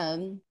now?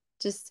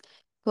 Just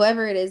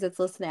whoever it is that's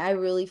listening, I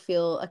really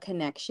feel a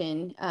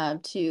connection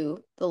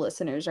to the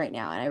listeners right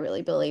now. And I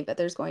really believe that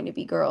there's going to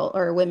be girl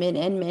or women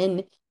and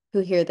men who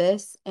hear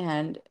this,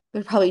 and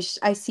they're probably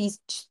I see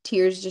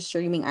tears just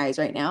streaming eyes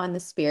right now in the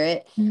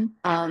spirit.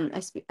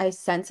 I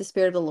sense the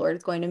Spirit of the Lord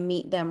is going to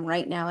meet them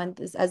right now, and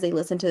as they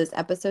listen to this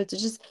episode, to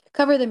just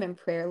cover them in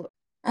prayer.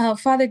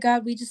 Father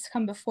God, we just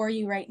come before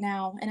you right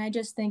now, and I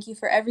just thank you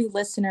for every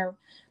listener,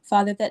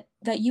 Father,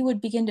 that you would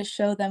begin to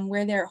show them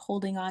where they're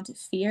holding on to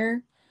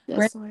fear,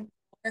 where Lord.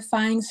 they're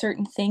finding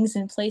certain things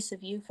in place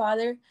of you,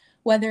 Father,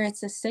 whether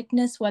it's a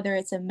sickness, whether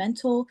it's a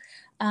mental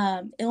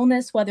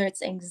illness, whether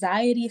it's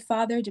anxiety,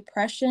 Father,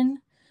 depression.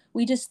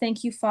 We just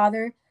thank you,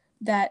 Father,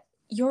 that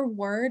your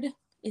word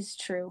is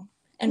true.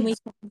 And we,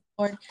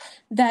 Lord,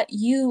 that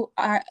you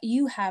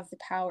have the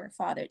power,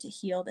 Father, to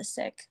heal the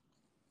sick.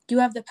 You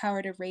have the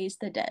power to raise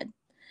the dead.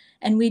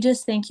 And we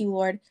just thank you,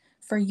 Lord,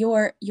 for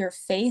your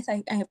faith.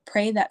 I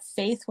pray that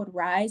faith would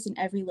rise in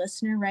every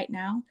listener right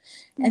now,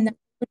 and that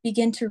they would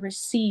begin to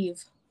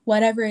receive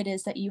whatever it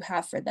is that you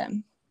have for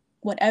them,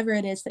 whatever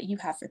it is that you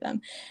have for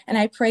them. And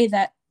I pray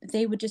that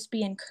they would just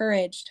be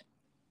encouraged.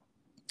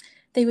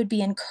 They would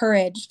be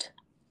encouraged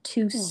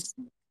to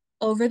speak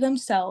over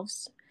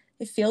themselves.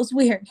 It feels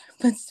weird,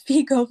 but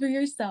speak over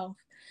yourself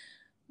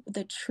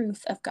the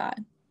truth of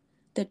God,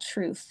 the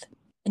truth.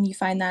 And you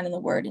find that in the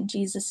word. In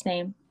Jesus'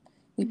 name,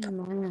 we pray.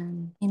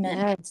 Amen.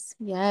 Amen.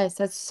 Yes,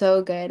 that's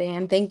so good,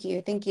 Anne. Thank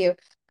you.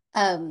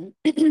 No,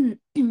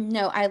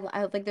 I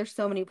like there's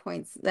so many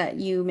points that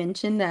you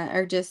mentioned that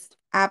are just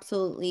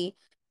absolutely,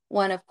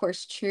 one, of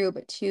course, true,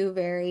 but two,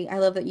 very, I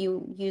love that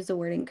you use the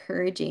word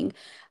encouraging.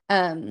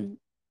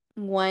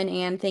 One,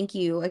 Anne, thank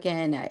you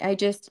again. I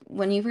just,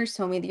 when you first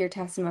told me your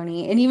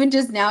testimony, and even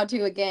just now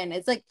too, again,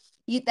 it's like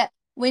you that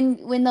when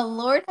the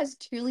Lord has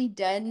truly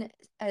done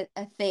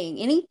a thing,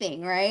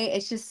 anything, right?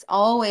 It's just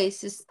always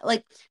just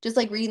like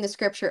reading the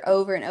scripture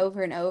over and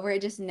over and over.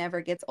 It just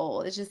never gets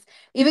old. It just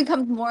even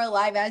comes more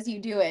alive as you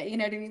do it. You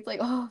know what I mean? It's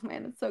like, oh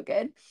man, it's so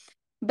good.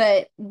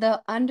 But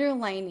the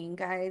underlining,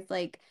 guys,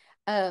 like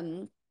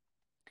that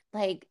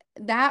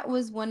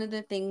was one of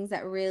the things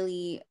that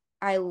really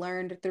I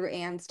learned through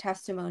Anne's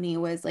testimony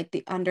was like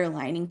the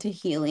underlining to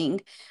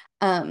healing.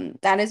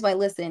 That is why,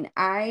 listen,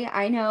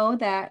 I know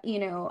that,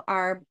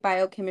 our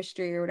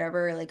biochemistry or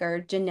whatever, like our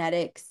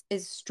genetics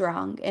is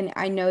strong, and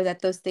I know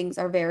that those things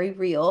are very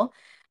real.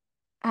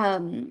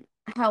 Um,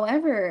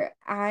 However,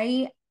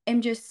 not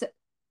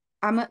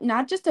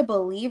just a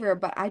believer,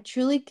 but I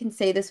truly can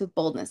say this with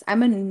boldness.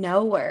 I'm a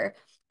knower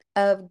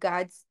of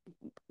God's,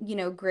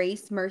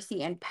 grace,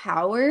 mercy, and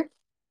power,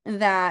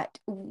 that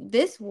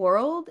this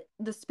world,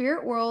 the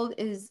spirit world,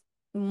 is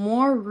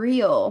more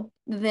real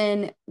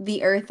than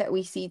the earth that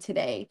we see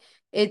today.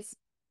 It's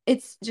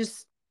it's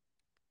just,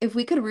 if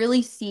we could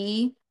really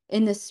see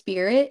in the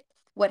spirit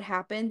what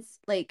happens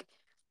like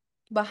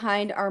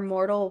behind our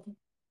mortal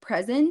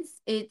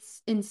presence,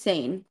 it's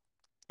insane.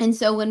 And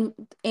so when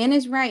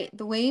Anna's right,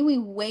 the way we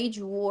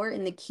wage war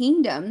in the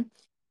kingdom,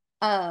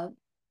 uh,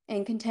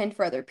 and contend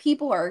for other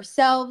people or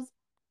ourselves,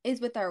 is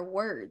with our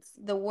words.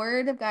 The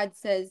word of God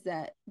says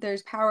that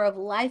there's power of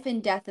life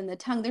and death in the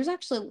tongue. There's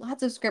actually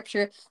lots of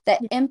scripture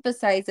that Yeah.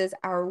 emphasizes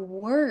our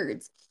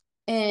words.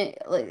 And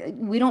like,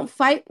 we don't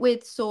fight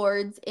with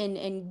swords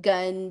and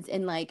guns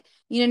and, like,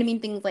 you know what I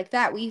mean, things like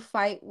that. We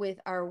fight with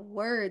our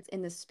words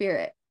in the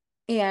spirit.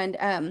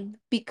 And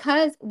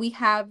because we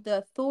have the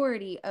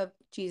authority of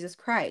Jesus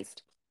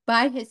Christ,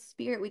 by his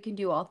spirit we can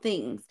do all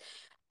things.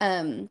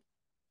 Um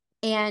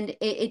and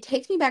it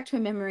takes me back to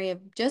a memory of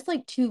just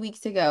like 2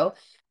 weeks ago.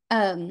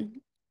 Um,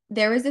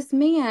 there was this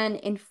man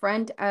in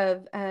front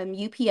of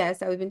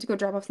UPS. I was going to go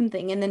drop off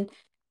something, and then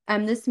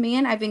this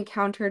man I've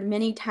encountered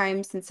many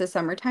times since the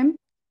summertime.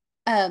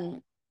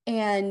 Um,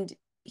 and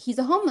he's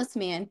a homeless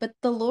man, but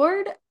the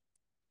Lord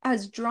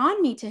has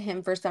drawn me to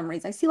him for some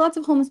reason. I see lots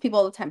of homeless people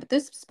all the time, but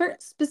this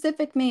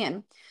specific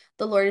man,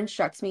 the Lord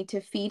instructs me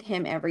to feed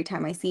him every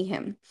time I see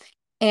him.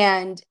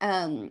 And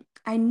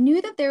I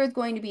knew that there was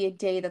going to be a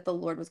day that the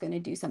Lord was going to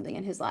do something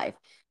in his life.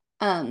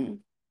 Um,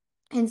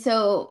 and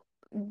so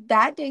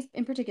that day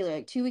in particular,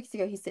 like 2 weeks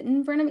ago, he's sitting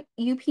in front of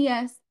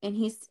UPS,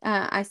 and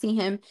I see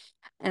him,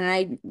 and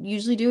I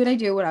usually do what I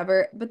do,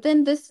 whatever. But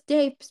then this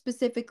day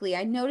specifically,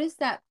 I noticed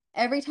that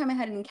every time I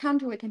had an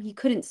encounter with him, he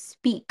couldn't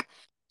speak.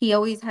 He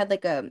always had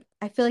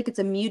I feel like it's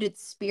a muted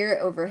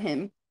spirit over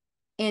him.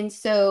 And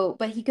so,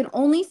 but he can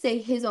only say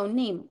his own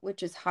name,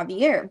 which is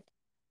Javier.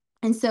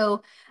 And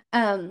so,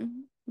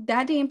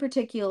 that day in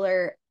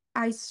particular,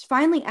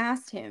 finally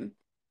asked him,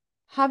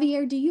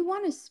 Javier, do you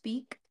want to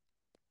speak?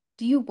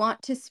 Do you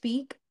want to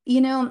speak?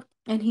 And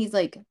he's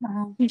like,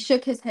 Wow. he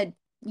shook his head,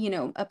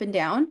 up and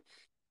down.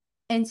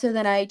 And so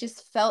then I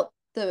just felt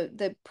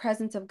the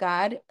presence of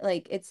God,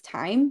 like it's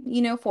time,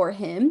 for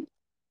him.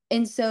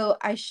 And so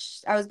I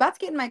was about to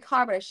get in my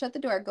car, but I shut the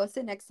door, go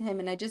sit next to him,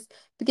 and I just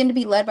began to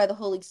be led by the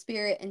Holy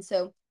Spirit. And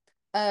so,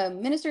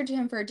 ministered to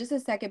him for just a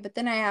second, but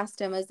then I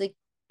asked him, I was like,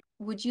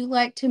 would you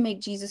like to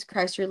make Jesus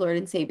Christ your Lord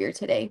and Savior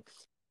today?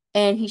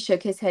 And he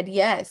shook his head,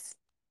 yes.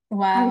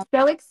 I was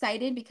Wow. so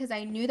excited because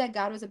I knew that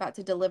God was about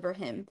to deliver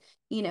him,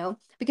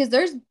 because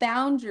there's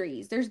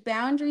boundaries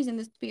in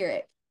the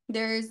spirit.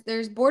 There's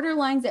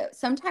borderlines that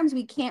sometimes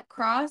we can't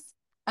cross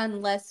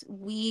unless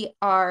we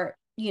are,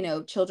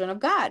 children of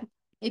God.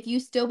 If you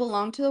still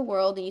belong to the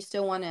world and you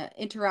still want to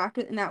interact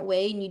with in that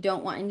way, and you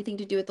don't want anything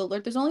to do with the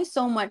Lord, there's only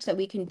so much that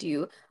we can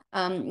do.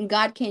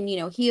 God can,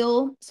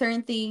 heal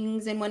certain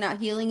things, and when not,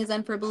 healing is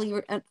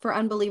for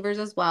unbelievers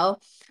as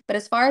well. But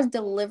as far as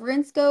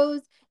deliverance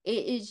goes,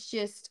 it is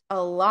just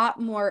a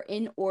lot more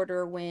in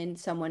order when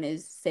someone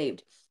is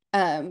saved.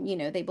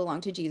 They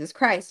belong to Jesus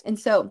Christ. And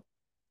so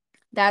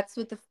that's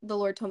what the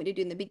Lord told me to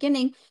do in the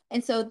beginning.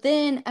 And so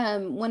then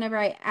whenever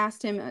I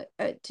asked him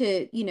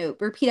to,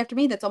 repeat after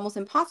me, that's almost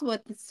impossible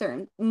at this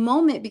certain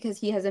moment because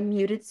he has a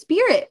muted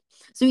spirit.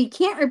 So he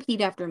can't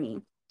repeat after me.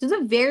 So it's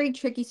a very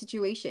tricky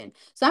situation.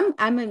 So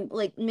I'm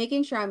like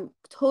making sure I'm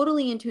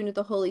totally in tune with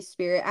the Holy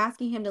Spirit,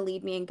 asking him to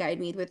lead me and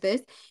guide me with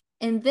this.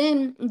 And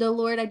then the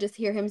Lord, I just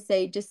hear him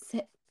say, just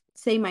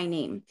say my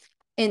name.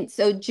 And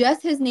so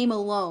just his name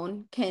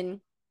alone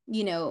can,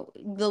 the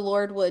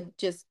Lord would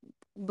just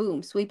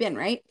boom, sweep in,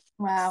 right?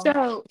 Wow.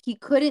 So he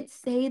couldn't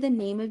say the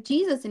name of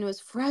Jesus, and it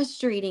was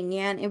frustrating,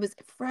 man. It was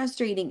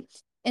frustrating.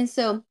 And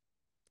so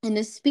in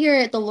the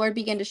spirit, the Lord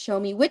began to show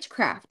me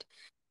witchcraft.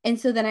 And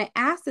so then I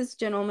asked this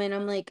gentleman,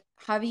 I'm like,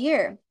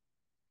 Javier,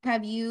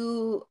 have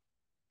you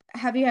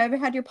have you ever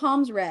had your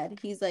palms read?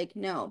 He's like,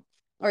 no.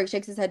 Or he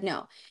shakes his head,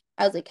 no.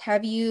 I was like,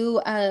 have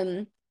you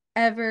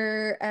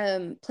ever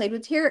played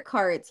with tarot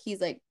cards? He's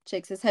like,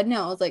 shakes his head,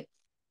 no. I was like,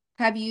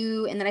 have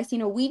you, and then I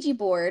seen a Ouija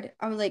board.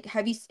 I was like,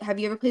 have you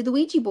ever played the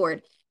Ouija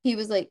board? He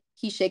was like,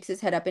 he shakes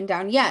his head up and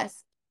down,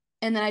 yes.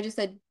 And then I just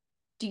said,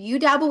 do you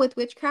dabble with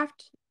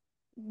witchcraft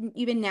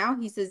even now?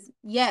 He says,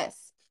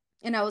 yes.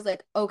 And I was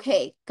like,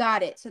 okay,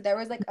 got it. So there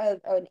was like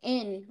an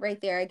in right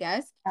there, I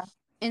guess. Yeah.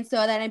 And so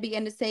then I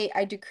began to say,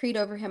 I decreed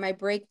over him, I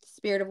break the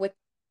spirit of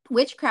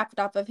witchcraft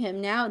off of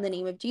him now in the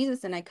name of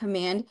Jesus. And I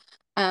command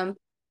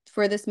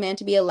for this man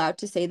to be allowed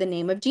to say the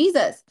name of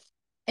Jesus.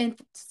 And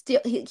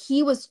still,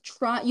 he was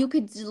trying, you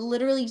could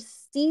literally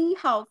see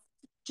how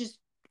just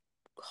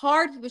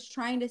hard he was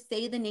trying to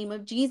say the name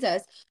of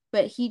Jesus,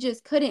 but he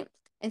just couldn't.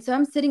 And so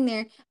I'm sitting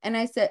there and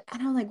and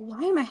I'm like,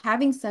 why am I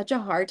having such a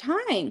hard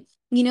time?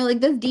 Like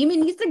this demon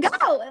needs to go.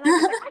 And I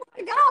was like,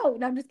 I gotta go.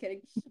 No, I'm just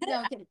kidding. No,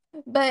 I'm kidding.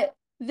 But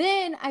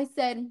then I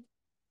said,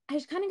 I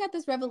just kind of got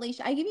this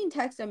revelation. I even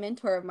text a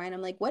mentor of mine.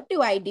 I'm like, what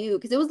do I do?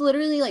 Because it was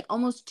literally like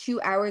almost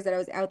 2 hours that I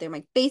was out there.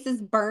 My face is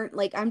burnt.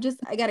 Like, I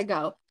gotta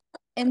go.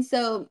 And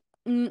so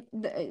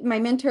my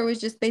mentor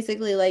was just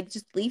basically like,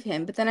 just leave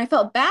him. But then I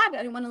felt bad. I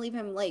didn't want to leave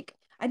him. Like,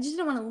 I just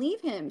didn't want to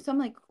leave him. So I'm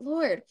like,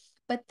 Lord.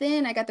 But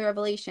then I got the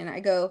revelation.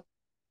 I go,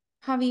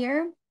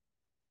 Javier,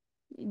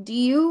 do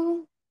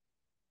you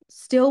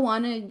still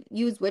want to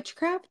use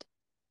witchcraft?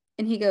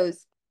 And he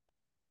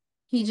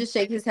just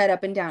shakes his head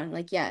up and down,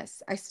 like,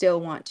 yes, I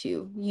still want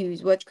to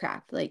use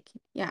witchcraft. Like,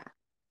 yeah.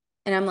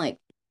 And I'm like,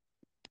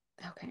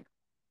 okay.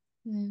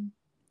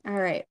 All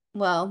right.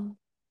 Well,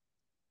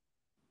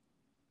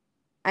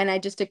 and I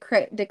just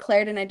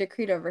declared and I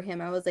decreed over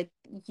him. I was like,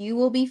 you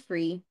will be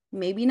free.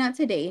 Maybe not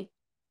today,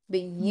 but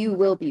you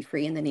will be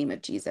free in the name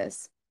of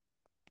Jesus.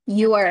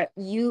 The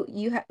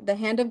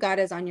hand of God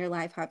is on your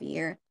life,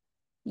 Javier.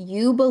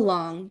 You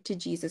belong to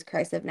Jesus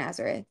Christ of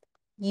Nazareth.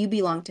 You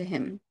belong to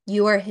him.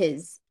 You are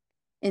his.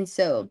 And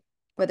so,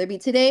 whether it be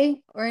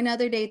today or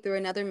another day through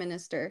another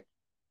minister,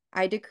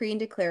 I decree and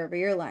declare over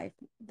your life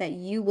that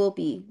you will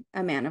be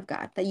a man of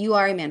God, that you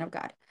are a man of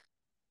God.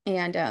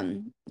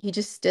 And he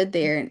just stood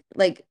there and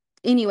like,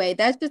 anyway,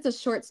 that's just a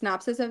short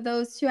synopsis of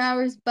those 2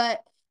 hours.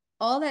 But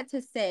all that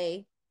to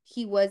say,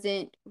 he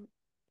wasn't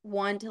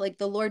one to, like,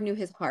 the Lord knew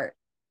his heart.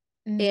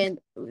 And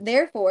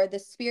therefore the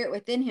spirits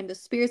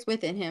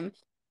within him,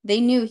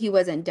 they knew he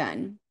wasn't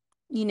done.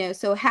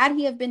 So had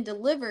he have been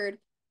delivered,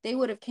 they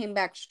would have came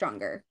back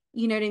stronger.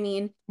 You know what I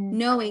mean?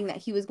 Knowing that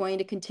he was going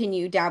to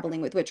continue dabbling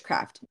with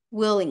witchcraft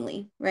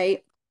willingly,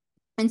 right?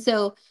 And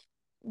so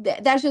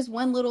that's just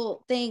one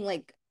little thing.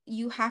 Like,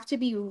 you have to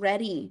be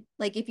ready.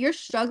 Like, if you're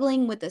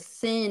struggling with a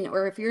sin,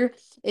 or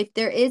if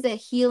there is a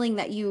healing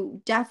that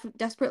you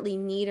desperately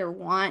need or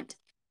want,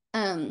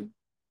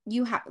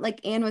 you have,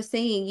 like Anne was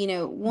saying,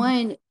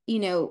 one,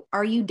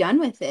 are you done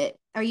with it?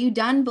 Are you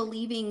done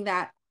believing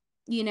that,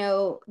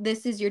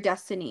 this is your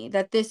destiny,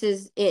 that this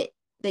is it,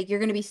 that you're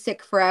going to be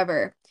sick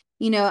forever?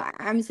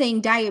 I'm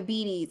saying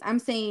diabetes, I'm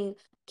saying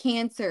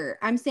cancer,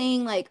 I'm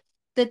saying like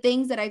the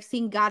things that I've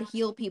seen God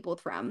heal people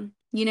from.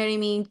 You know what I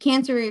mean?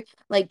 Cancer,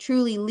 like,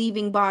 truly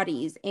leaving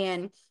bodies,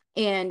 and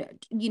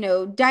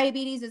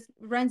diabetes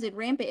runs it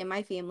rampant in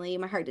my family.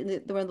 My heart,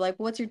 they were like,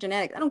 what's your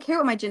genetics? I don't care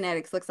what my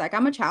genetics looks like.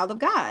 I'm a child of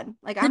God.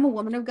 Like, I'm a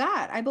woman of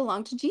God. I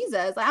belong to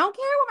Jesus. I don't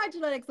care what my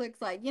genetics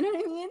looks like. You know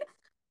what I mean?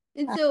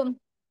 And so,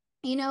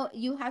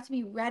 you have to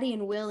be ready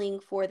and willing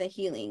for the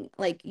healing.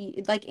 Like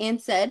Anne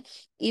said,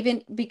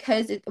 even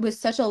because it was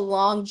such a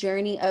long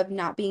journey of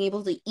not being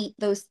able to eat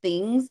those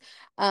things,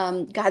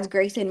 God's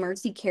grace and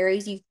mercy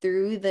carries you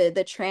through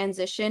the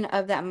transition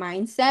of that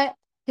mindset.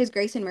 His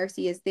grace and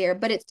mercy is there,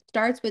 but it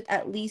starts with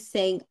at least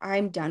saying,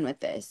 I'm done with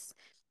this.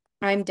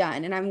 I'm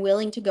done, and I'm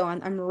willing to go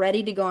on. I'm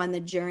ready to go on the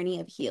journey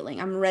of healing.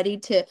 I'm ready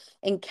to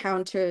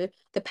encounter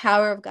the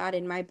power of God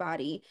in my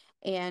body.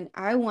 And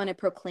I want to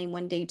proclaim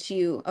one day to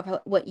you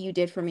about what you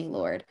did for me,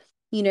 Lord.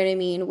 You know what I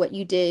mean? What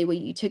you did, what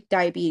you took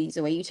diabetes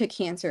away, you took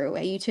cancer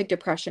away, you took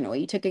depression away,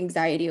 you took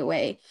anxiety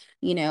away,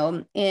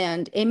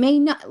 and it may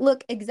not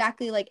look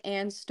exactly like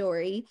Anne's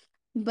story,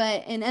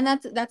 but and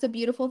that's a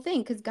beautiful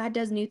thing, because God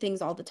does new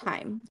things all the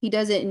time. He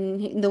does it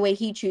in the way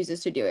he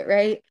chooses to do it,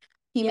 right?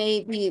 He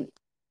may be,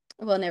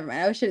 well, never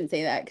mind. I shouldn't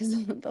say that,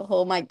 because the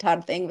whole Mike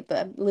Todd thing with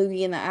the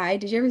loogie in the eye.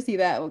 Did you ever see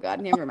that? Oh God,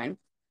 never mind.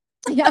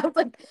 Yeah,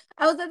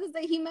 I was about to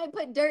say he might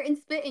put dirt and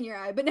spit in your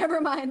eye, but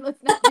never mind.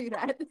 Let's not do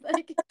that. It's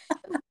like,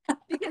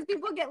 because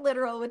people get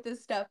literal with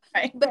this stuff.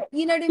 Right. But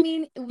you know what I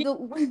mean? You know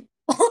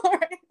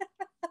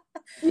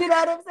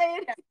what I'm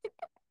saying?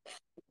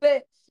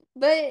 But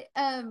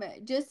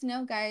just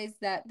know, guys,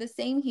 that the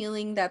same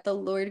healing that the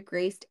Lord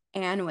graced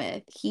Anne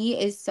with, he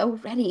is so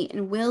ready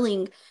and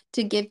willing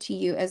to give to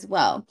you as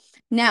well.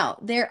 Now,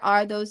 there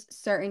are those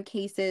certain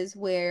cases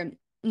where,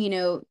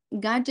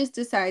 God just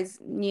decides,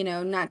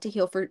 not to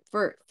heal for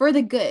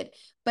the good.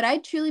 But I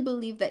truly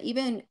believe that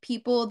even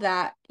people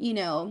that,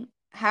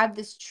 have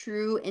this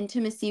true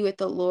intimacy with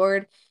the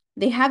Lord,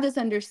 they have this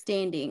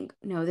understanding,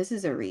 no, this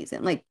is a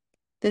reason. Like,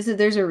 there's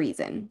a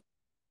reason.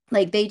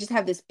 Like, they just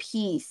have this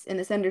peace and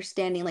this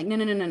understanding, like, no,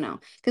 no, no, no, no.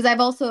 Because I've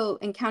also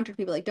encountered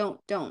people like, don't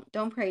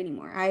pray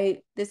anymore.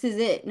 This is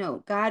it.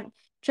 No, God,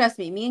 trust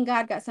me and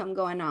God got something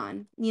going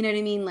on. You know what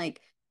I mean?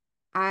 Like,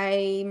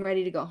 I'm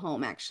ready to go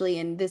home, actually,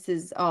 and this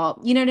is all,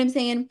 you know what I'm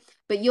saying?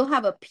 But you'll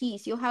have a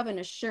peace, you'll have an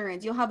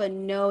assurance, you'll have a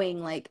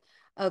knowing, like,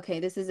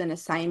 okay, this is an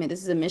assignment,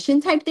 this is a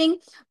mission type thing.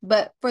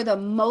 But for the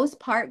most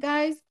part,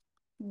 guys,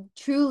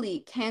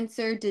 truly,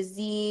 cancer,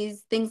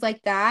 disease, things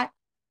like that,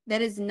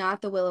 that is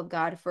not the will of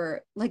God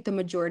for, like, the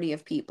majority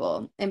of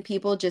people. And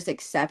people just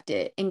accept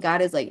it. And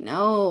God is like,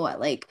 no,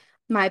 like,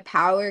 my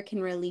power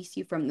can release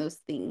you from those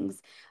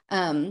things.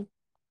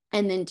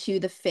 And then to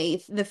the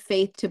faith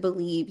to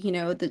believe,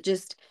 that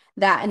just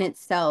that in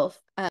itself,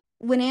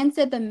 when Anne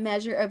said the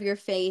measure of your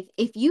faith,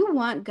 if you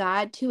want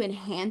God to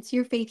enhance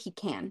your faith, he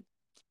can.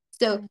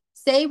 So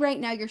say right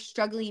now you're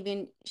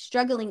struggling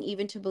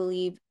even to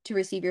believe to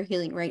receive your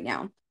healing right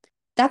now.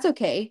 That's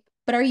okay.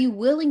 But are you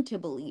willing to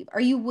believe?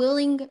 Are you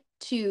willing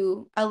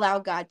to allow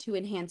God to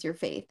enhance your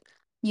faith?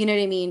 You know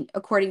what I mean?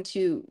 According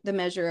to the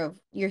measure of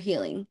your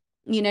healing.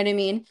 You know what I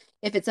mean?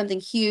 If it's something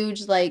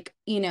huge like,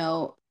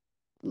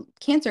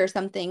 cancer or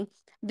something,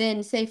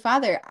 then say,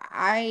 Father,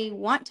 I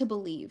want to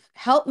believe.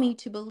 Help me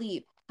to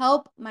believe.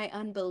 Help my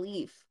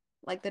unbelief,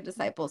 like the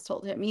disciples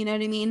told him. You know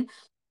what I mean?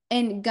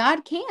 And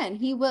God can,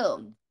 he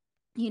will.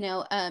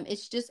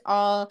 It's just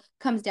all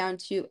comes down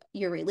to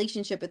your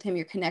relationship with him,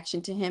 your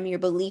connection to him, your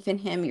belief in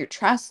him, your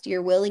trust,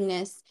 your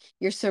willingness,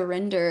 your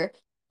surrender,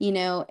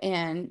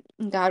 and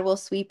God will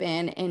sweep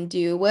in and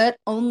do what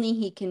only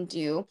he can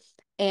do.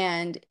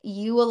 And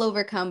you will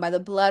overcome by the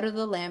blood of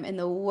the Lamb and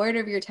the word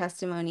of your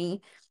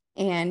testimony.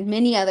 And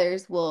many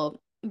others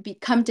will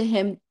come to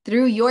him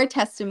through your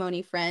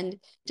testimony, friend,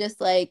 just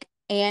like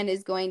Anne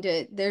there's going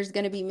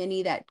to be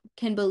many that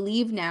can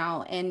believe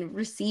now and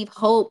receive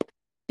hope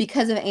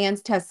because of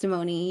Anne's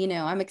testimony.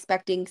 I'm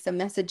expecting some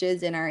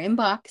messages in our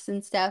inbox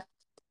and stuff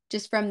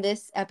just from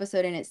this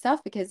episode in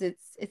itself because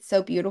it's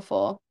so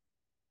beautiful.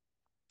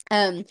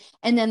 And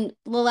then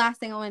the last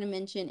thing I want to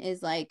mention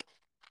is like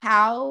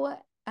how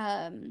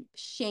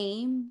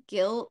shame,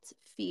 guilt,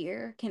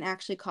 fear can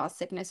actually cause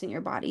sickness in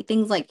your body.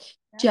 Things like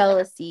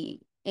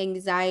jealousy,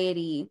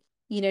 anxiety,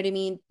 you know what I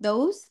mean?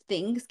 Those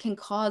things can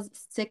cause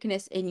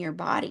sickness in your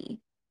body.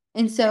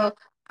 And so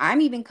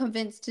I'm even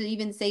convinced to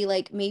even say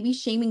like maybe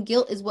shame and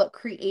guilt is what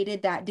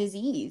created that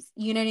disease.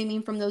 You know what I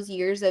mean? From those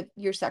years of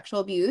your sexual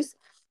abuse.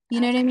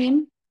 You know what I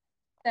mean?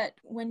 That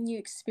when you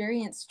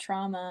experience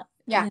trauma,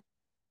 Yeah.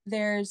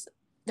 There's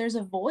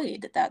a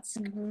void that's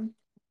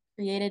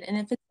created, and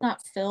if it's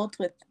not filled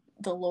with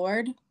the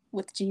Lord,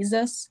 with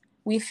Jesus,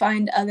 we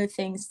find other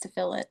things to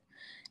fill it.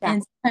 Yeah.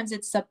 And sometimes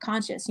it's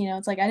subconscious,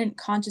 it's like I didn't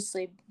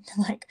consciously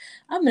like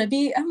I'm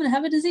gonna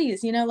have a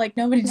disease, like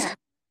nobody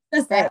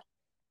does that.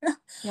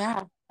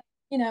 Yeah.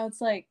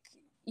 It's like,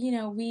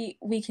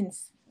 we can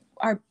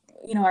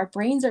our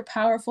brains are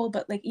powerful,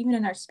 but like even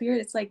in our spirit,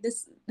 it's like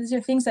these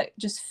are things that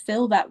just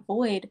fill that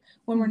void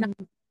when we're not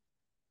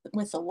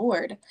with the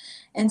Lord.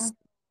 And so,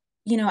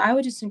 I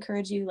would just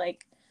encourage you,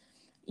 like,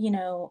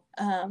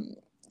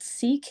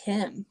 seek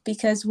him,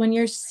 because when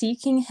you're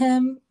seeking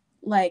him,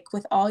 like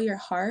with all your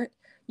heart,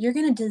 you're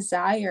going to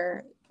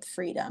desire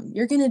freedom.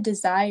 You're going to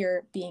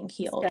desire being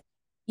healed,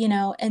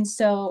 and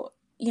so,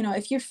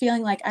 if you're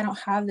feeling like I don't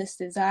have this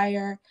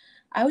desire,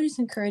 I would just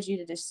encourage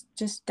you to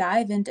just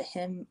dive into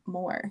him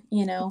more,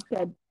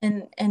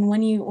 and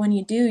when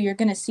you do, you're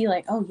going to see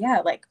like, oh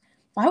yeah, like,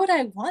 why would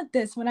I want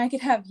this when I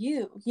could have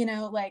you,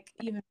 like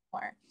even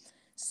more.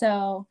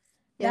 So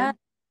that,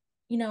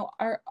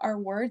 our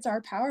words are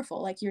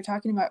powerful. Like you were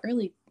talking about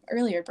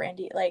earlier,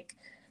 Brandy, like,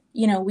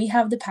 we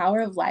have the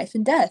power of life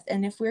and death.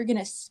 And if we're going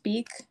to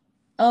speak,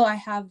 oh, I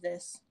have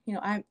this,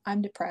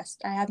 I'm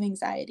depressed, I have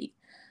anxiety,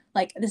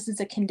 like this is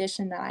a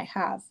condition that I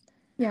have.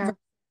 Yeah.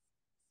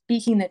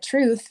 Speaking the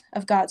truth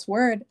of God's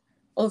word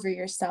over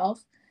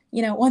yourself.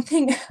 One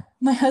thing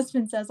my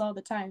husband says all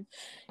the time,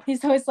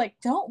 he's always like,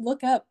 don't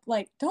look up,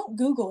 like, don't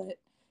Google it.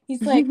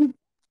 He's like,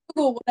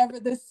 Google whatever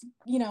this,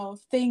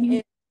 thing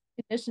is,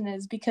 condition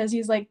is, because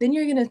he's like, then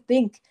you're going to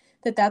think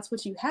that that's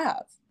what you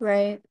have.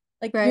 Right.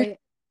 Like, right.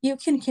 You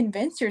can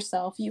convince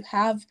yourself you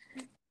have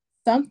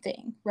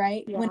something,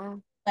 right? Yeah.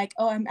 When like,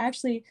 oh, I'm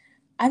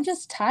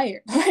just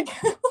tired. Like,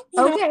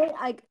 okay,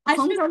 like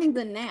homecoming's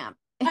a nap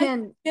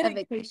and a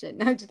vacation.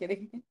 No, I'm just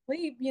kidding.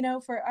 Sleep,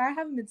 for I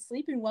haven't been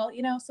sleeping well,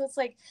 so it's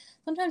like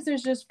sometimes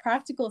there's just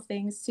practical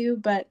things too,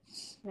 but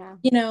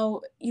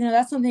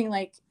that's something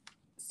like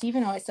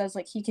Stephen always says,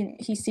 like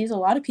he sees a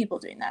lot of people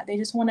doing that. They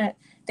just want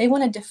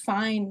to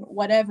define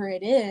whatever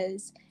it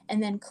is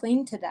and then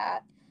cling to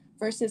that,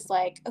 versus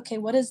like, okay,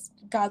 what is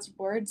God's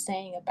word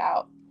saying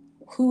about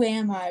who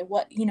am I?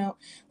 What,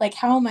 like,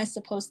 how am I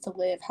supposed to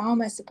live? How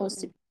am I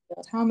supposed to be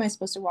healed? How am I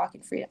supposed to walk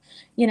in freedom?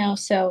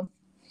 So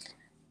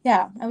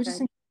yeah, I would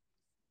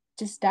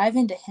just dive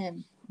into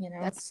him.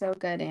 That's so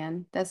good,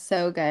 Anne. That's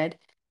so good.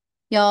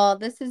 Y'all,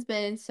 this has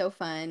been so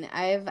fun.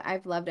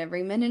 I've loved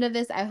every minute of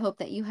this. I hope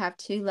that you have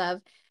too,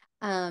 love.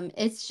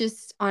 It's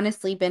just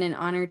honestly been an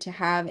honor to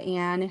have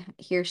Anne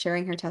here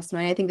sharing her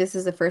testimony. I think this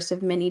is the first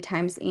of many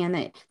times, Anne,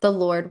 that the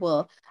Lord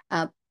will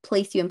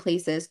place you in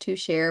places to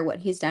share what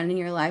he's done in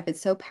your life.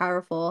 It's so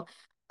powerful.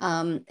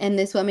 And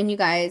this woman, you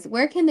guys,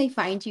 where can they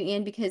find you,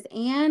 Anne? Because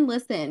Anne,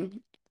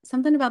 listen,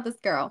 something about this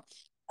girl.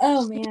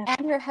 Oh man.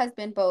 And her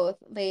husband both,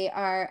 they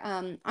are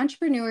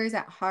entrepreneurs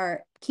at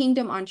heart,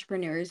 kingdom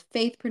entrepreneurs,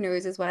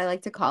 faithpreneurs is what I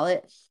like to call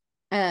it.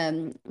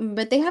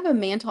 But they have a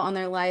mantle on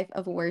their life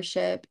of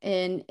worship,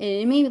 and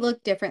it may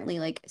look differently,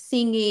 like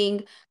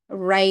singing,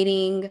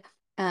 writing,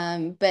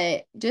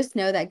 but just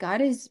know that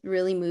God is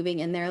really moving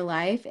in their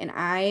life, and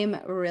I'm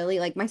really,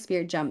 like, my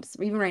spirit jumps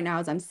even right now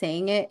as I'm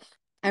saying it.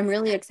 I'm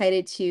really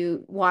excited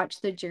to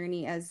watch the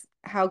journey as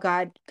how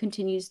God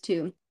continues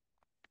to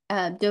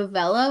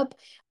develop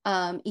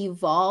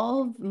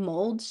evolve,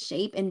 mold,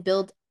 shape, and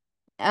build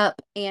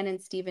up Anne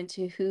and Stephen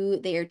to who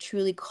they are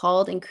truly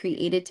called and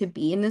created to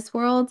be in this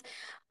world.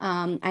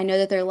 I know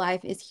that their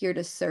life is here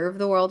to serve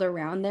the world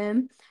around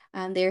them.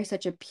 They are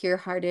such a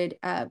pure-hearted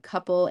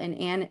couple, and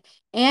Anne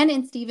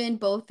and Stephen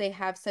both, they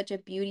have such a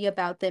beauty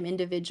about them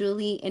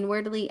individually,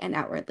 inwardly and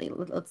outwardly.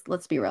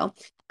 Let's be real.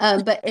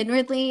 But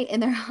inwardly in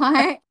their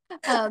heart,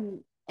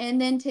 and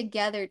then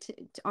together, to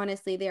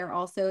honestly, they are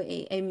also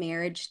a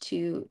marriage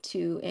to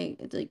a,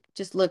 like,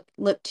 just look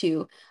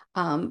to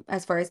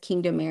as far as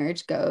kingdom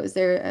marriage goes.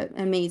 They're an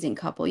amazing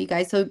couple, you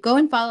guys. So go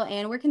and follow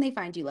Anne. Where can they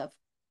find you, love?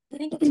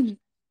 Thank you.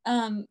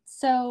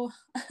 So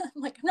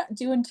like, I'm not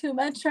doing too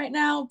much right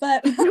now,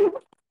 but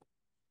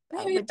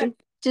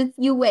just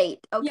you wait.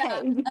 Okay.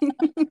 Yeah.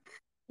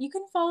 You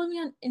can follow me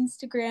on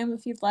Instagram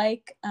if you'd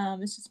like.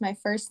 It's just my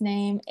first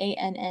name,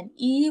 Anne, and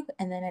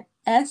then an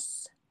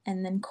S,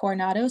 and then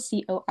Coronado,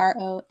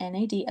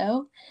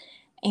 Coronado.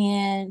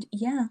 And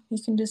yeah,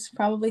 you can just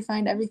probably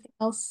find everything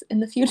else in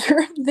the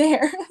future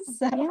there.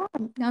 So yeah,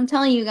 I'm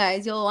telling you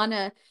guys, you'll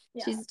wanna.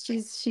 Yeah.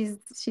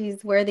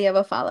 She's worthy of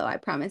a follow. I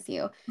promise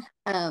you.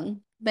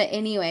 But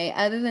anyway,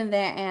 other than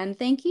that, Anne,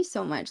 thank you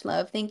so much,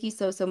 love. Thank you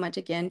so much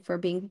again for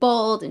being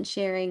bold and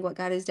sharing what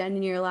God has done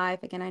in your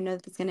life. Again, I know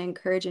that it's going to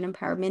encourage and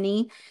empower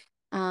many.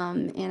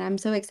 And I'm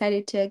so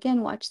excited to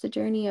again watch the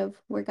journey of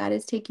where God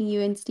is taking you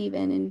and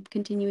Stephen and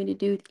continuing to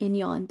do in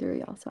y'all and through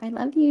y'all. So I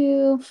love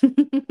you.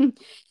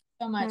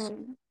 So much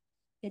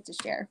get to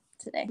share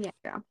today. Yeah,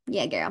 girl.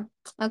 Yeah, girl.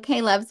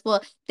 Okay, loves.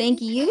 Well, thank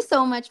you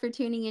so much for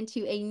tuning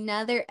into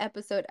another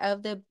episode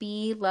of the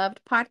Be Loved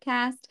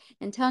podcast.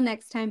 Until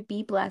next time,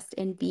 be blessed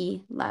and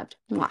be loved.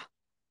 Mwah.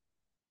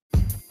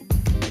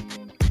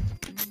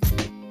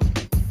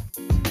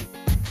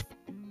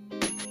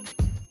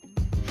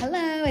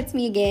 Hello, it's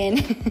me again.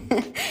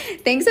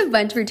 Thanks a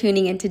bunch for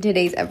tuning into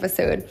today's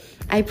episode.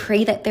 I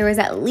pray that there was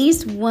at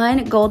least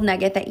one gold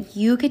nugget that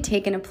you could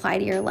take and apply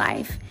to your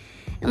life.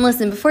 And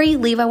listen, before you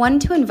leave, I wanted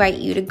to invite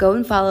you to go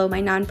and follow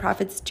my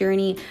nonprofit's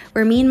journey,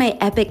 where me and my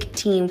epic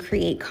team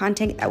create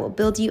content that will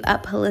build you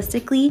up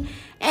holistically,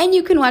 and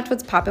you can watch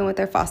what's popping with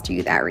our foster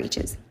youth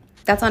outreaches.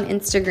 That's on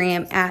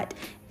Instagram at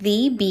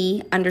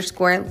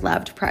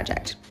 @the_loved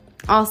project.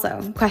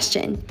 Also,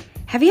 question,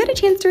 have you had a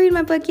chance to read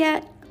my book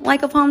yet?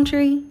 Like a Palm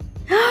Tree?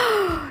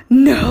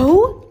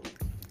 No?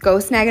 Go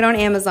snag it on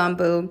Amazon,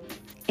 boo.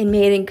 And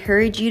may it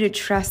encourage you to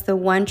trust the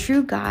one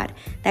true God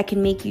that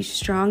can make you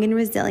strong and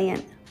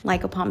resilient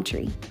like a palm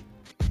tree.